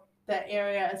support that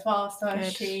area as well. So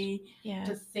Good. she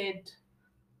just said,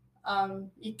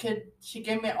 she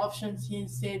gave me options. She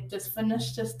said, just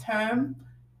finish this term,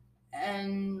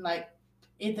 and like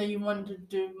either you want to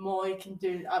do more, you can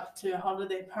do up to a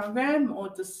holiday program, or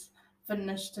just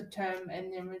finish the term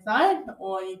and then resign,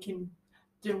 or you can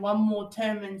do one more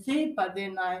term and see. But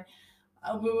then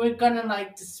we were gonna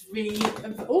like just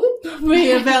reevaluate,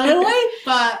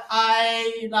 but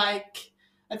I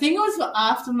think it was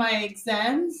after my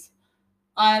exams.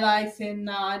 I said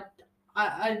no,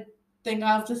 I think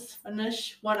I'll just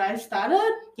finish what I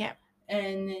started. Yeah.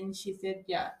 And then she said,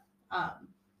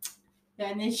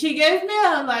 and then she gave me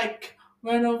a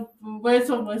words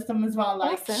of wisdom as well.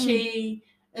 Like awesome. She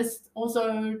is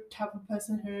also type of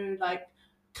person who like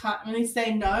can't really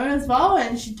say no as well,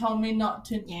 and she told me not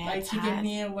to. She gave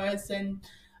me a words, and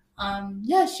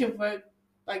she worked,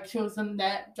 like she was in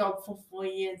that job for 4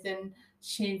 years, and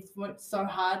she's worked so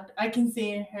hard. I can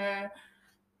see her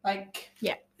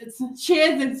she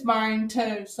is inspiring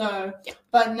too. So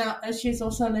but now she's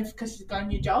also left because she's got a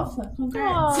new job, so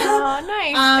congrats. Oh,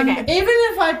 nice. Okay. Even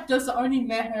if I just only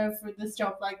met her for this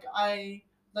job, like I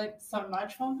learned so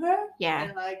much from her.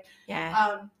 And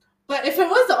but if it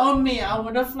was on me, I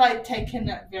would have like taken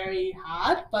it very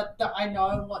hard, but I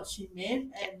know what she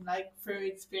meant, and like through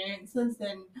experiences,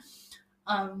 and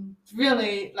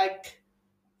really like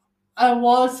I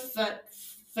was fit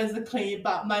physically,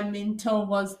 but my mental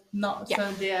was not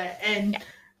so there, and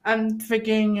I'm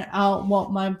figuring out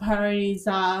what my priorities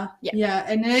are.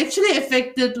 And it actually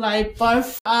affected like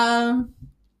both of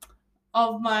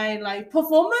my like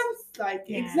performance, like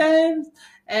exams,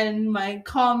 and my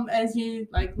as you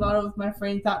like a lot of my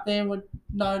friends out there would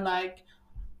know, like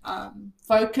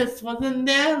focus wasn't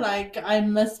there. Like I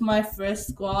missed my first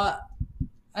squat,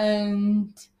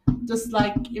 and just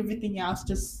like everything else,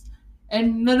 just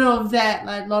in middle of that,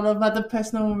 like a lot of other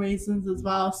personal reasons as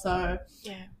well. So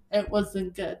it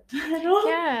wasn't good at all.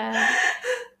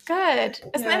 Good.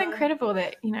 Isn't that incredible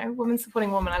that, women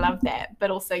supporting women? I love that.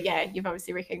 But also, you've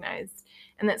obviously recognized,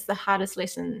 and that's the hardest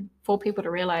lesson for people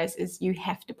to realize, is you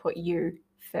have to put you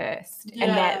first.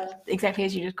 And that, exactly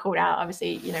as you just called out,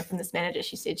 obviously, from this manager,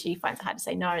 she said she finds it hard to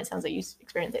say no, and it sounds like you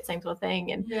experience that same sort of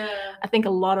thing. And I think a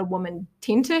lot of women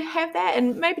tend to have that,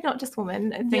 and maybe not just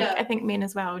women. I think men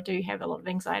as well do have a lot of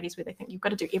anxieties where they think you've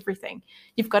got to do everything.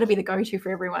 You've got to be the go-to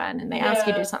for everyone, and they ask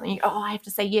you to do something, I have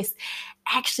to say yes.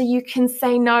 Actually, you can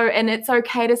say no, and it's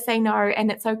okay to say no, and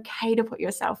it's okay to put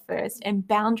yourself first, and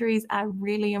boundaries are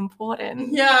really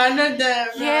important. I know that.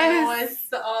 I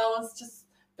was just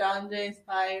boundaries,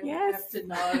 I have to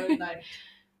know, like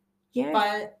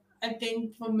but I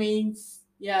think for me,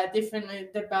 definitely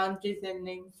the boundaries, and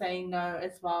then saying no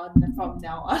as well from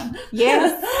now on.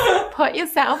 Put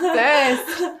yourself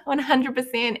first,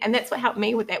 100%. And that's what helped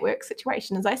me with that work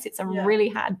situation, is I set some really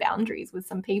hard boundaries with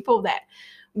some people that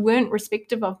weren't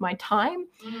respective of my time,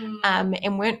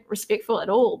 and weren't respectful at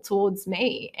all towards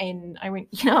me. And I went,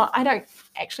 I don't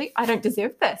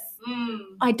deserve this.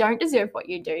 I don't deserve what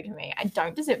you do to me. I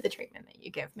don't deserve the treatment that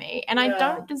you give me. And I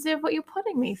don't deserve what you're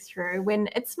putting me through when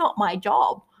it's not my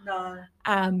job. No.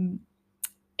 And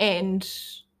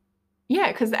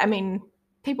because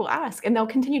people ask, and they'll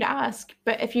continue to ask.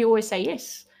 But if you always say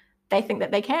yes, they think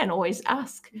that they can always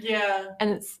ask. And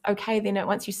it's okay then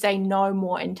once you say no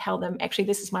more and tell them, actually,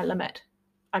 this is my limit.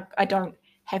 I don't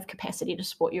have capacity to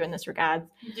support you in this regard.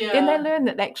 Then they learn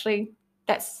that actually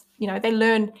that's, they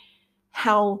learn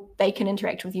how they can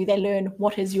interact with you. They learn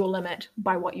what is your limit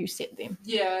by what you set them.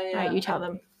 Right? You tell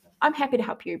them, I'm happy to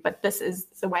help you, but this is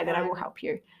the way that I will help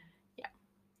you.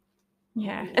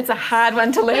 It's a hard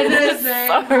one to learn. It's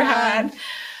so hard.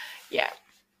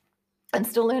 I'm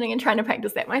still learning and trying to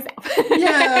practice that myself.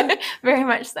 Very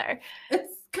much so.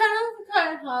 It's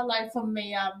kind of hard, like for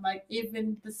me, like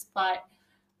even despite,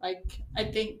 like I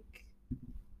think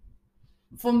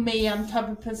for me, I'm the type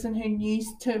of person who needs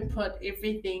to put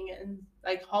everything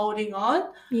like holding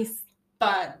on. Yes.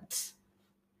 But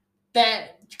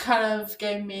that kind of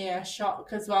gave me a shock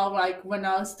as well. Like when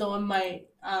I was still in my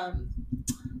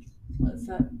what's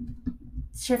that,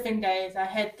 chefing days, I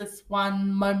had this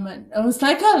one moment. It was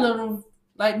like a little,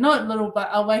 like not little, but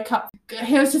I wake up.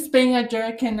 He was just being a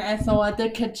jerk and asshole at the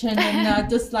kitchen, and I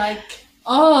just like,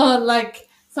 oh, like,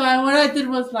 so what I did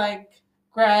was like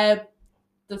grab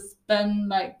the spoon,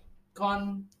 like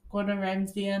Gordon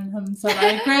Ramsay and him. So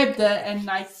I grabbed it and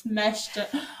I smashed it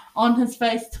on his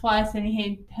face twice, and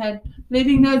he had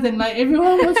bleeding nose, and like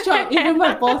everyone was shocked. Even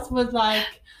my boss was like,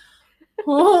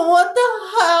 oh, what the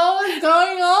hell is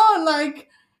going on? Like,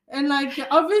 and like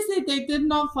obviously they did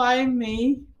not fire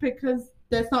me because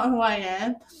that's not who I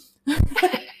am.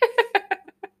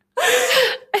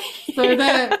 So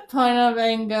that point of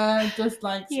anger just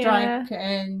like strike,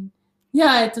 and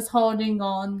just holding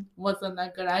on wasn't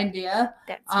a good idea.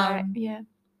 That's right. Yeah.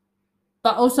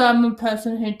 But also I'm a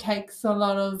person who takes a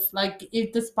lot of, like,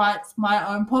 if despite my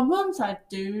own problems, I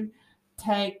do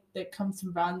take, that comes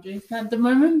from boundaries at the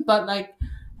moment, but like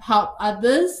help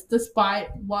others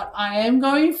despite what I am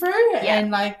going through.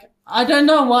 And like, I don't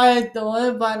know why I do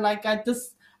it, but like I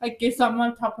guess I'm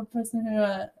a type of person who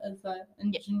is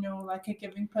in general like a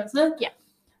giving person. Yeah.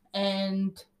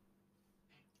 And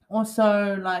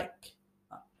also like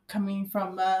coming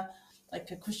from a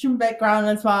Christian background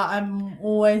as well, I'm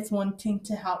always wanting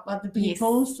to help other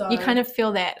people. Yes. So you kind of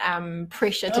feel that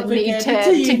pressure to need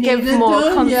to give more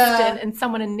constant, and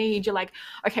someone in need, you're like,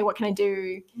 okay, what can I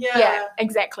do? Yeah,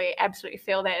 exactly. Absolutely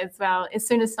feel that as well. As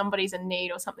soon as somebody's in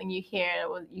need or something you hear,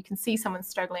 or you can see someone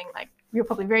struggling, like you're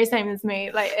probably very same as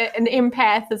me, like an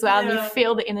empath as well. And you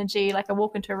feel the energy. Like I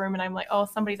walk into a room and I'm like, oh,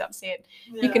 somebody's upset.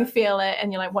 You can feel it,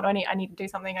 and you're like, what do I need? I need to do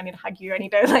something. I need to hug you. I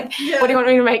need to like, what do you want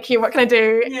me to make you? What can I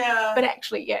do? But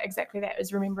actually, exactly that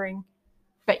is remembering.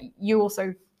 But you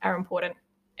also are important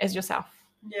as yourself.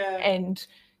 Yeah. And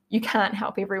you can't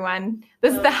help everyone.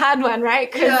 This is the hard one,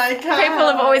 right? Because people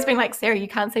have always been like, Sarah, you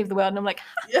can't save the world. And I'm like,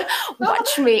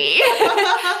 watch me.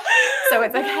 So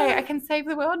it's like, hey, I can save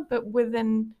the world, but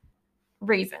within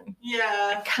reason.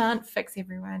 Yeah. I can't fix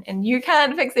everyone. And you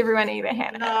can't fix everyone either,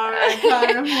 Hannah. No, I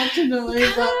can't, unfortunately.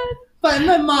 But in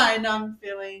my mind, I'm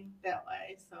feeling that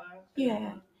way. So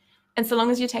yeah. And so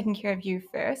long as you're taking care of you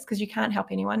first, because you can't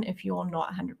help anyone if you're not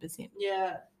 100%.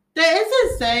 Yeah. There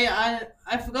is a say,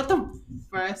 I forgot the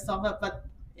verse of it, but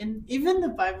even the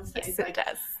Bible says, yes, it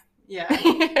does. Yeah.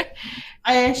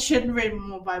 I should read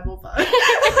more Bible though.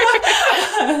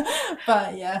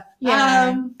 But yeah.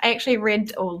 I actually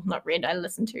I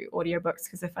listened to audiobooks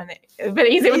because I find that a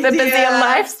bit easier with the busier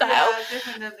lifestyle. Yeah,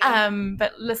 definitely.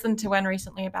 But listened to one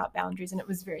recently about boundaries, and it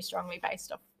was very strongly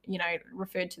based off,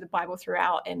 referred to the Bible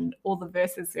throughout, and all the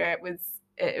verses where it was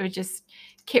just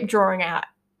kept drawing out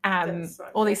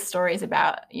all these stories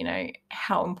about,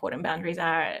 how important boundaries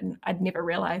are, and I'd never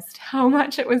realized how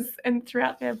much it was in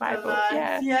throughout their Bible.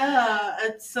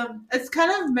 It's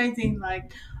kind of amazing,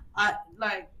 like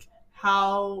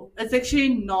how it's actually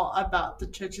not about the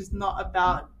church, it's not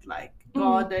about like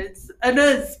God. It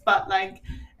is, but like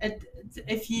I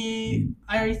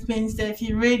experienced that if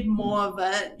you read more of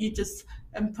it, you just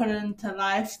and put it into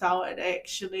lifestyle, it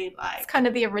actually like it's kind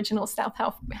of the original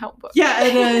self-help book. Yeah,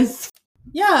 it is.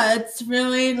 Yeah, it's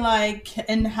really like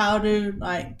in how to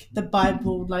like the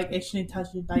Bible like actually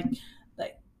touches like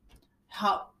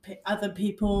help other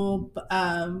people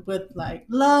with like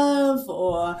love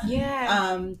or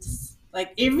just,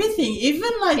 like everything, even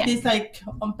like this like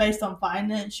based on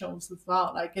financials as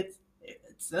well. Like it's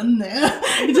in there.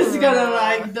 You just gotta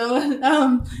like do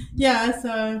it.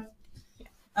 So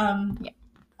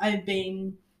I've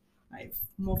been like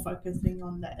more focusing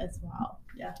on that as well.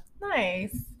 Yeah.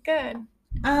 Nice. Good.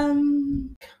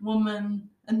 Woman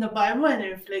in the Bible and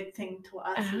reflecting to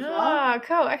us as well. Oh,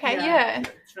 cool. Okay, yeah.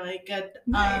 It's really good.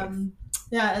 Nice.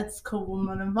 It's cool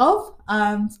woman involved.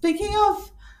 Speaking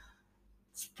of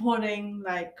supporting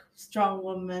like strong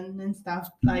women and stuff,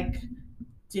 like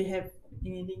do you have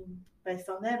anything based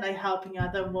on that, like helping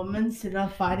other women instead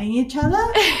of fighting each other?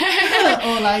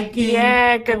 Or like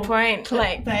good point.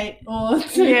 Like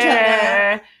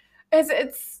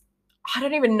it's I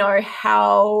don't even know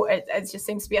how it just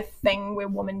seems to be a thing where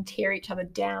women tear each other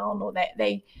down, or that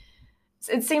it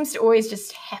seems to always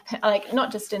just happen, like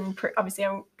not just in obviously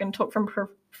I'm going to talk from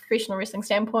professional wrestling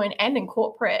standpoint and in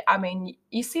corporate. I mean,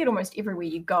 you see it almost everywhere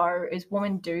you go, is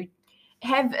women do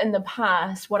have in the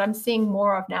past. What I'm seeing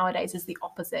more of nowadays is the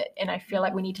opposite, and I feel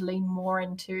like we need to lean more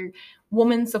into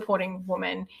women supporting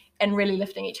women and really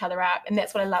lifting each other up. And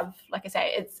that's what I love. Like I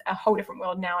say, it's a whole different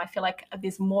world now. I feel like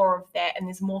there's more of that, and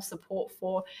there's more support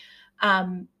for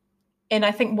And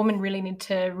I think women really need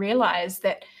to realize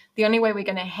that the only way we're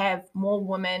going to have more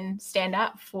women stand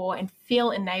up for and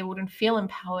feel enabled and feel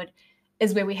empowered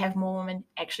is where we have more women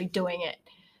actually doing it.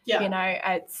 Yeah. You know,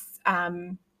 it's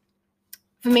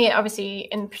for me, obviously,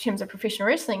 in terms of professional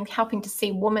wrestling, helping to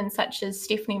see women such as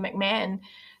Stephanie McMahon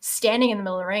standing in the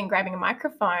middle of the ring, grabbing a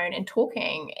microphone and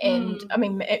talking. And I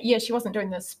mean, yeah, she wasn't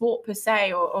doing the sport per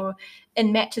se or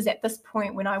in matches at this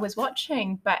point when I was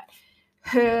watching, but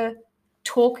her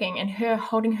talking and her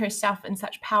holding herself in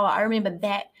such power, I remember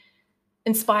that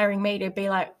inspiring me to be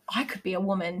like, I could be a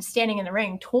woman standing in the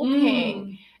ring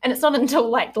talking. And it's not until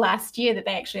like last year that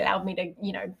they actually allowed me to,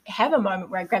 you know, have a moment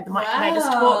where I grabbed the mic and I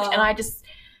just talked, and I just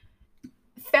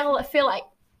feel like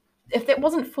if that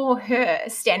wasn't for her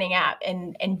standing up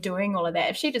and doing all of that,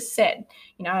 if she just said,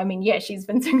 you know, I mean, yeah, she's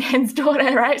Vince McMahon's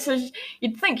daughter, right? So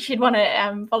you'd think she'd want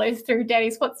to follow through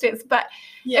daddy's footsteps. But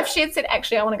if she had said,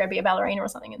 actually, I want to go be a ballerina or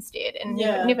something instead, and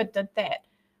never did that,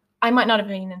 I might not have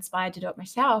been inspired to do it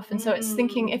myself. And so it's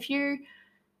thinking, if you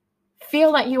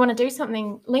feel like you want to do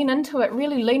something, lean into it,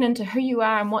 really lean into who you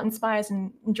are and what inspires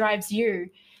and drives you,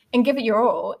 and give it your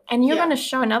all. And you're going to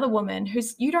show another woman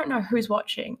you don't know who's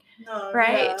watching,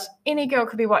 right? Yeah. Any girl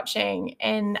could be watching.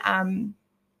 And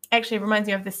actually it reminds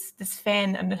me of this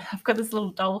fan, and I've got this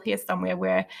little doll here somewhere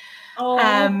where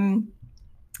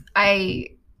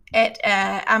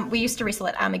we used to wrestle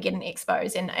at Armageddon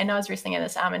Expos, and I was wrestling at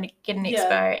this Armageddon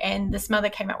Expo, and this mother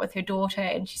came up with her daughter,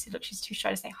 and she said, look, she's too shy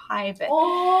to say hi, but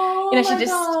you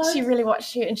know, she really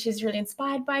watched you and she's really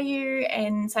inspired by you.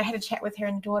 And so I had a chat with her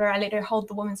and the daughter. I let her hold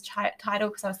the women's title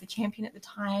because I was the champion at the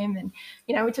time, and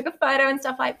you know, we took a photo and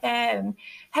stuff like that and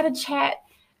had a chat.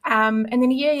 And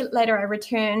then a year later I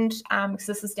returned because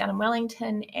this was down in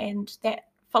Wellington, and that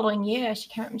following year she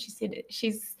came up and she said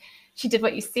she did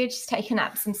what you said. She's taken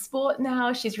up some sport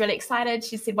now. She's really excited.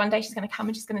 She said one day she's going to come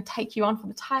and she's going to take you on for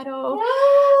the title.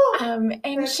 And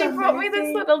she brought me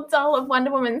this little doll of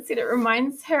Wonder Woman and said it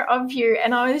reminds her of you.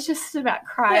 And I was just about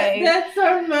crying. That's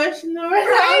so emotional.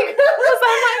 Right? Because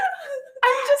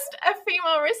I'm just a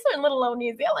female wrestler in little old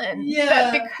New Zealand.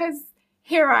 Yeah. But because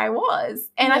here I was.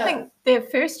 And I think the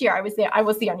first year I was there, I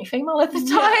was the only female at the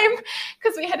time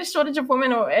because we had a shortage of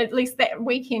women, or at least that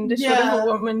weekend, a shortage of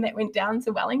women that went down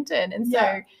to Wellington. And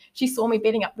so she saw me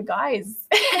beating up the guys.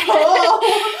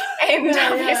 And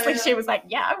obviously she was like,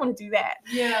 yeah, I want to do that.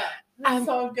 Yeah, that's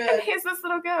so good. And here's this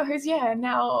little girl who's,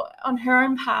 now on her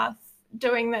own path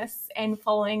doing this and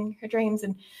following her dreams.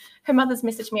 And her mother's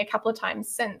messaged me a couple of times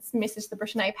since, messaged the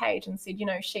Brittany page and said, you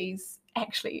know, she's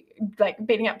actually like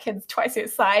beating up kids twice her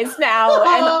size now. And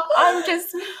I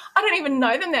don't even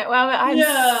know them that well, but I'm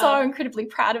so incredibly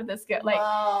proud of this girl. Like,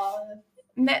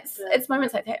 and it's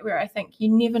moments like that where I think you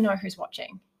never know who's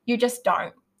watching. You just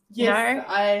don't. You know? You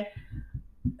don't.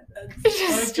 Thank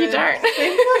you for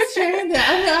sharing that.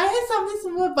 I mean, I had something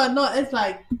similar, but not as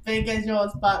like big as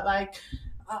yours. But like,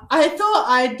 I thought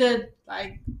I did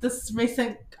like this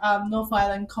recent North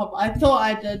Island comp. I thought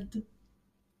I did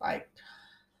like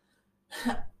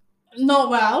not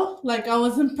well. Like I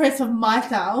was impressed with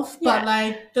myself, but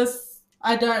like this,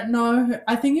 I don't know.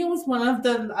 I think it was one of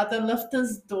the other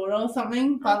lifters' daughter or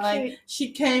something. But like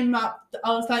she came up.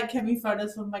 I was like having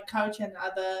photos with my coach and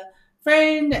other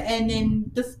friend, and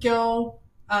then this girl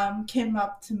came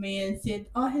up to me and said,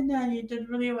 "Oh, Hannah, you did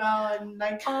really well," and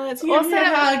like, "Oh, that's awesome." awesome.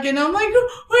 Hug. And I'm like,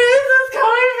 "Where is this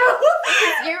coming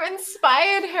from?" You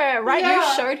inspired her, right? You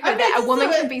showed her that a woman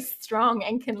can be strong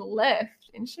and can lift,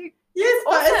 and she. Yes,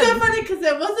 but it's so funny because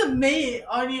it wasn't me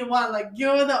only one. Like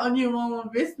you're the only one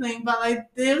wrestling, but like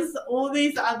there's all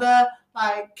these other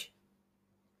like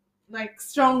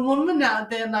strong women out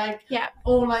there, like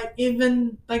or like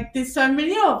even like there's so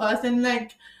many of us, and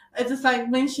like it's just like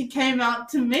when she came out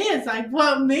to me, it's like,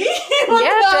 what, me? Dude.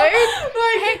 Like,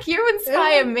 heck, you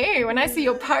inspire me when I see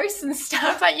your posts and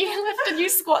stuff. Like you lift and you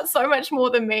squat so much more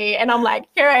than me, and I'm like,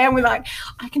 here I am with like,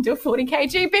 I can do a 40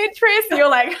 kg bench press, and you're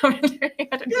like, I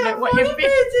don't know what you're doing.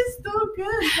 It's still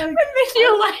good. Like, and then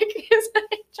you're like,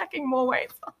 chucking more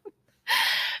weights on.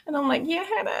 And I'm like, yeah,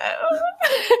 Hannah.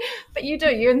 But you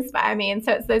inspire me. And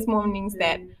so it's those mornings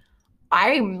that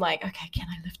I'm like, okay, can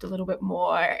I lift a little bit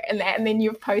more? And then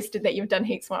you've posted that you've done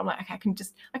heaps more. I'm like, okay, I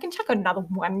can chuck another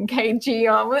 1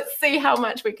 kg on. Let's see how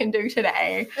much we can do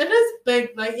today. It is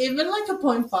big, like even like a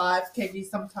 0.5 kg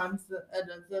sometimes it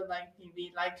is like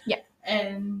heavy. Like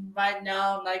and right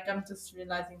now, like I'm just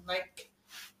realizing like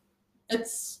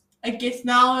I guess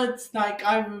now it's like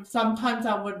I want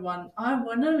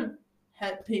to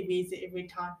hit PBs every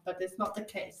time, but that's not the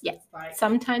case. Yeah, it's like,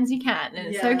 sometimes you can't, and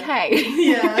it's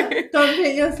okay. Don't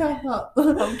beat yourself up.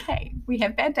 Okay, we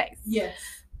have bad days. Yes.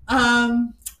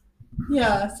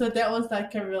 Yeah, so that was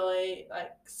like a really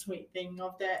like sweet thing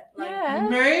of that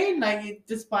memory. Like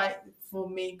despite for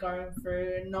me going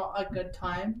through not a good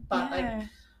time, but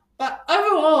but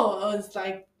overall it was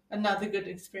like another good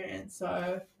experience.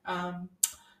 So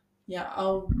yeah,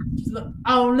 I'll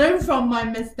learn from my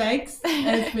mistakes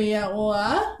as we all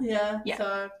are. Yeah.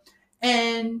 So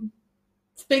and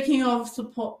speaking of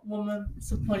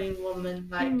supporting women,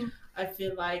 like I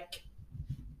feel like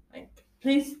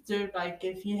please do, like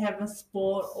if you have a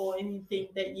sport or anything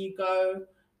that you go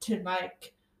to,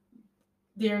 like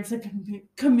there's a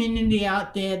community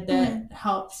out there that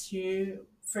helps you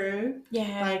through.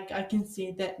 Like I can see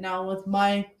that now with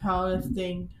my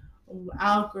powerlifting,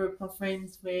 our group of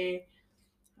friends, where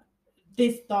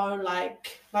there's no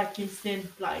like you said,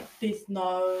 like there's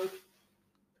no,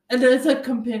 it is a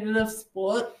competitive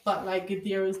sport, but like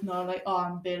there is no like, oh,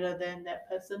 I'm better than that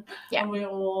person. And we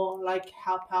all like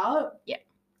help out.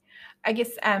 I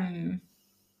guess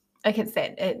like it's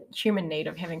that human need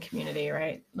of having community,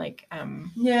 right? Like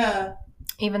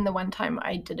even the one time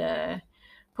I did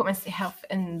put myself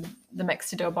in the mix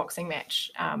to do a boxing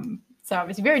match, so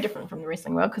obviously very different from the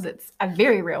wrestling world because it's a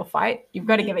very real fight. You've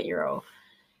got to give it your all.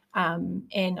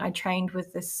 And I trained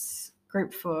with this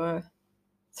group for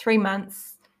 3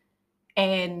 months,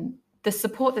 and the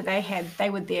support that they had, they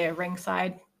were there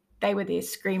ringside. They were there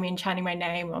screaming, chanting my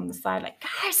name on the side, like,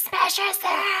 go smash us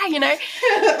there, you know.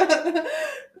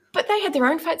 But they had their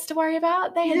own fights to worry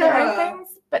about. They had their own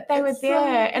things, but they were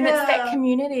there. And it's that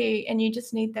community, and you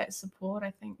just need that support,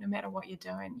 I think, no matter what you're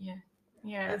doing.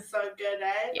 Yeah. It's so good,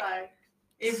 eh? Like,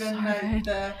 even so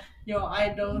like your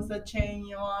idols are cheering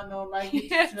you on, or like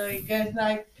it's really good.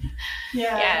 Like,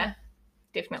 yeah,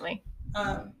 definitely.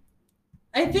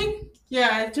 I think,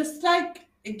 just like,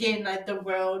 again, like the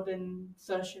world and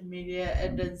social media,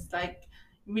 it is like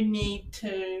we need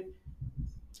to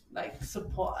like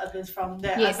support others from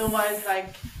there. Otherwise,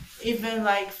 like even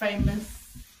like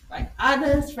famous like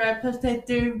artists, rappers, they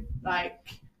do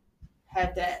like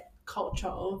have that culture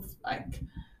of like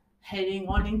hating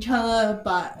on each other,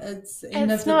 but it's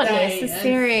not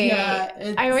necessary.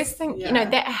 I always think you know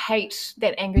that hate,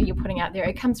 that anger you're putting out there,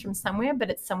 it comes from somewhere, but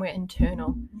it's somewhere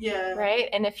internal. Right.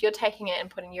 And if you're taking it and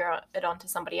putting it onto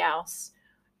somebody else,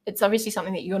 it's obviously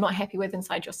something that you're not happy with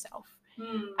inside yourself.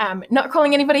 Not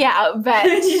calling anybody out, but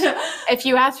if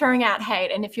you are throwing out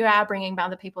hate and if you are bringing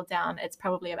other people down, it's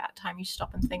probably about time you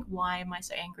stop and think, why am I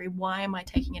so angry? Why am I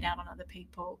taking it out on other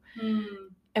people?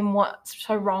 And what's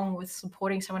so wrong with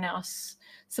supporting someone else?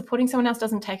 Supporting someone else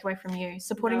doesn't take away from you.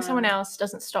 Supporting someone else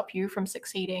doesn't stop you from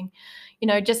succeeding. You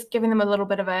know, just giving them a little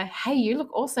bit of a, hey, you look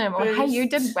awesome, or hey, you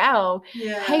did well.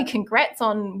 Hey, congrats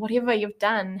on whatever you've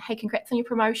done. Hey, congrats on your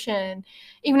promotion.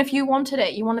 Even if you wanted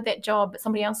it, you wanted that job, but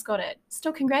somebody else got it,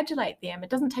 still congratulate them. It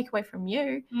doesn't take away from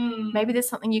you. Maybe there's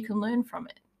something you can learn from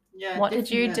it. What did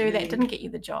you do that didn't get you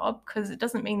the job? Because it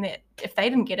doesn't mean that if they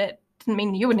didn't get it, didn't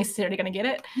mean you were necessarily going to get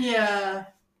it.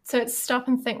 So it's stop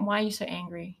and think, why are you so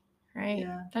angry? Right?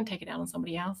 Don't take it out on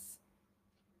somebody else.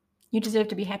 You deserve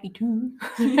to be happy too.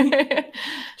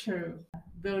 True.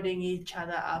 Building each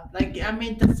other up. Like, I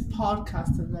mean, this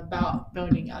podcast is about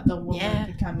building other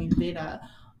women becoming better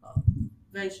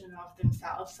version of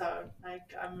themselves. So,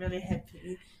 like, I'm really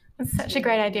happy. It's such a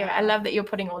great idea. I love that you're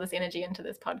putting all this energy into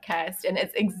this podcast, and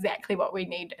it's exactly what we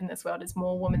need in this world, is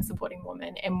more women supporting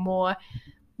women and more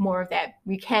of that.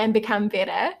 We can become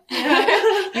better.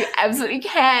 You absolutely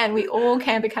can. We all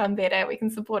can become better. We can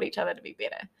support each other to be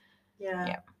better.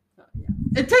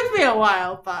 It took me a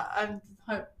while, but I'm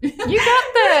you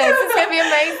got this. It's gonna be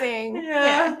amazing.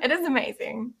 Yeah, it is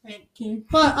amazing. Thank you.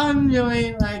 But I'm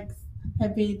really like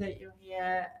happy that you're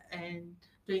here and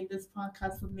doing this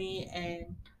podcast with me,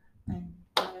 and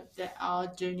that our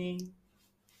journey.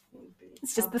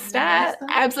 It's just the start.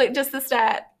 Absolutely just the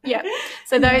start. Yeah.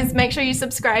 So those, make sure you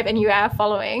subscribe and you are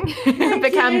following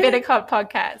Become Better Cop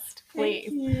podcast, please.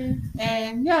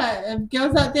 And if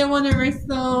girls out there want to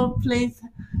wrestle, please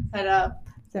head up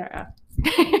Sarah.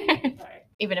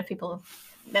 Even if people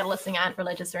that are listening aren't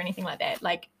religious or anything like that,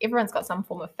 like everyone's got some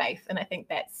form of faith, and I think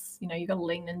that's, you know, you got to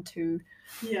lean into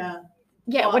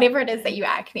whatever it is that you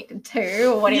are connected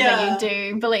to, or whatever you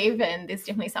do believe in. There's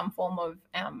definitely some form of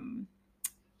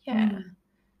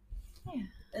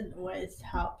it always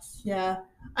helps.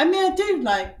 I mean, I do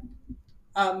like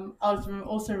I was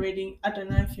also reading, I don't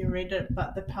know if you read it,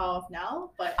 but The Power of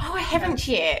Now. But I haven't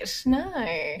yet. No.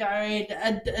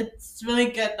 It's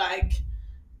really good. Like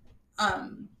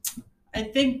I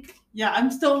think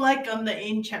I'm still like on the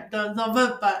end chapters of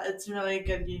it, but it's really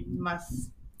good. You must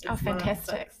It's one of the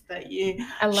fantastic. books that you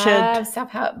I love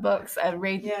self-help books. I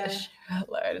read a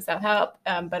shitload of self-help,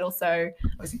 but also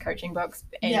obviously coaching books,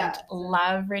 and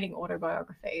love reading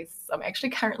autobiographies. I'm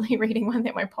actually currently reading one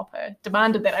that my papa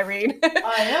demanded that I read. What's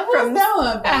that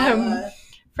one about?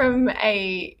 From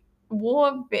a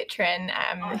war veteran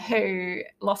who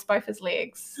lost both his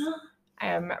legs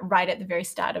right at the very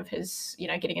start of his,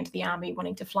 getting into the army,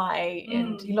 wanting to fly,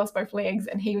 and he lost both legs,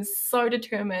 and he was so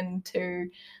determined to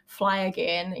fly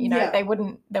again. They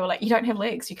were like, you don't have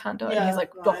legs, you can't do it. And he's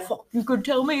like, oh, fuck, you could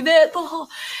tell me that.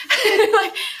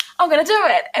 Like, I'm going to do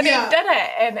it. And he did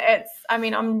it.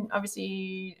 And I'm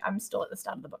still at the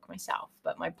start of the book myself,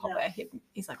 but my papa,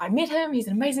 he's like, I met him, he's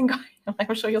an amazing guy. I'm like,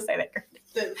 I'm sure you'll say that.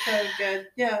 That's so good.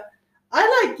 Yeah.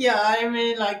 I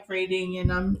really like reading,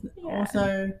 and I'm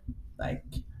also like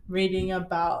reading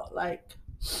about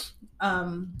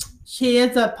she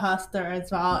is a pastor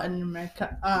as well in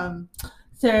America.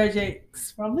 Sarah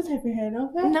Jakes Roberts, have you heard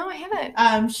of her? No, I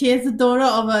haven't. She is the daughter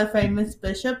of a famous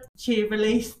bishop. She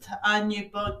released a new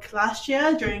book last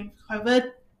year during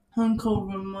COVID,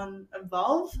 called Women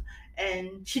Involved,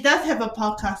 and she does have a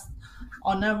podcast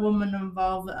on it, Women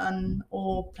Involved, on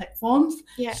all platforms.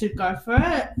 You should go for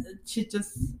it.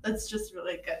 It's just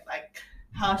really good, like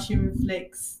how she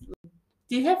reflects.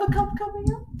 Do you have a cup coming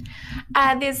up?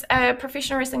 There's a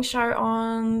professional wrestling show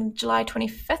on July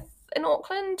 25th in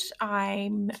Auckland.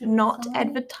 I'm not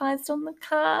advertised on the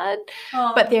card,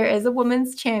 but there is a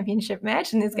women's championship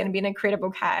match, and there's going to be an incredible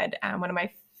card. One of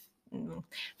my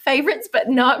favorites, but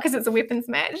not because it's a weapons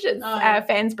match. It's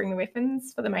fans bring the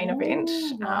weapons for the main event.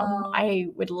 I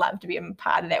would love to be a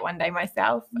part of that one day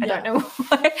myself. I don't know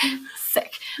why.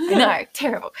 Sick. I know,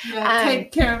 terrible.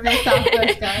 Take care of yourself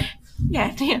first, guys.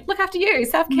 Yeah, look after you.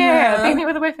 Self-care. Beat me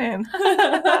with a weapon. Each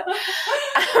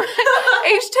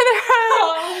to their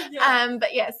own. But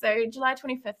so July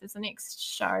 25th is the next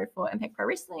show for Impact Pro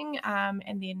Wrestling,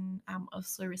 and then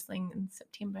also wrestling in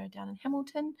September down in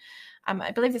Hamilton. I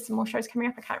believe there's some more shows coming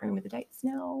up. I can't remember the dates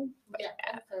now. But,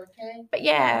 But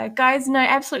guys,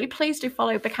 absolutely, please do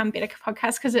follow Become Better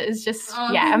podcast, because it is just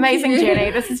amazing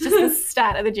journey. This is just the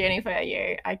start of the journey for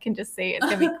you. I can just see it's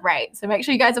gonna be great. So make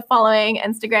sure you guys are following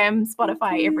Instagram,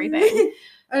 Spotify, everything.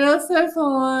 And also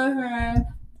follow her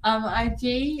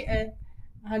IG.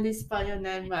 How do you spell your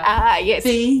name? Yes.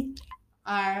 BRITEAY.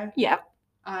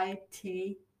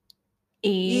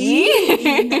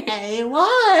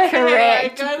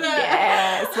 Correct.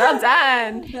 Yes. Well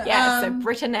done. So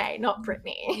Brittany, not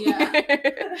Brittany.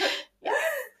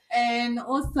 And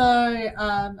also,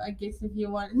 I guess if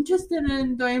you are interested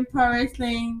in doing pro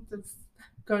wrestling, just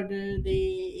go to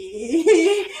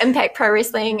the Impact Pro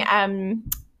Wrestling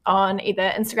on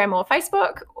either Instagram or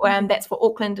Facebook. That's for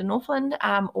Auckland and Northland,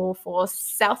 or for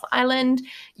South Island,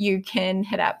 you can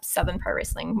hit up Southern Pro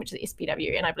Wrestling, which is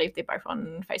SPW, and I believe they're both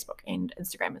on Facebook and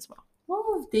Instagram as well.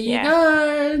 Oh, there you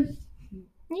go.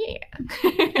 Yeah.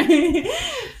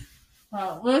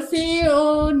 Well, we'll see you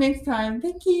all next time.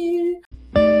 Thank you.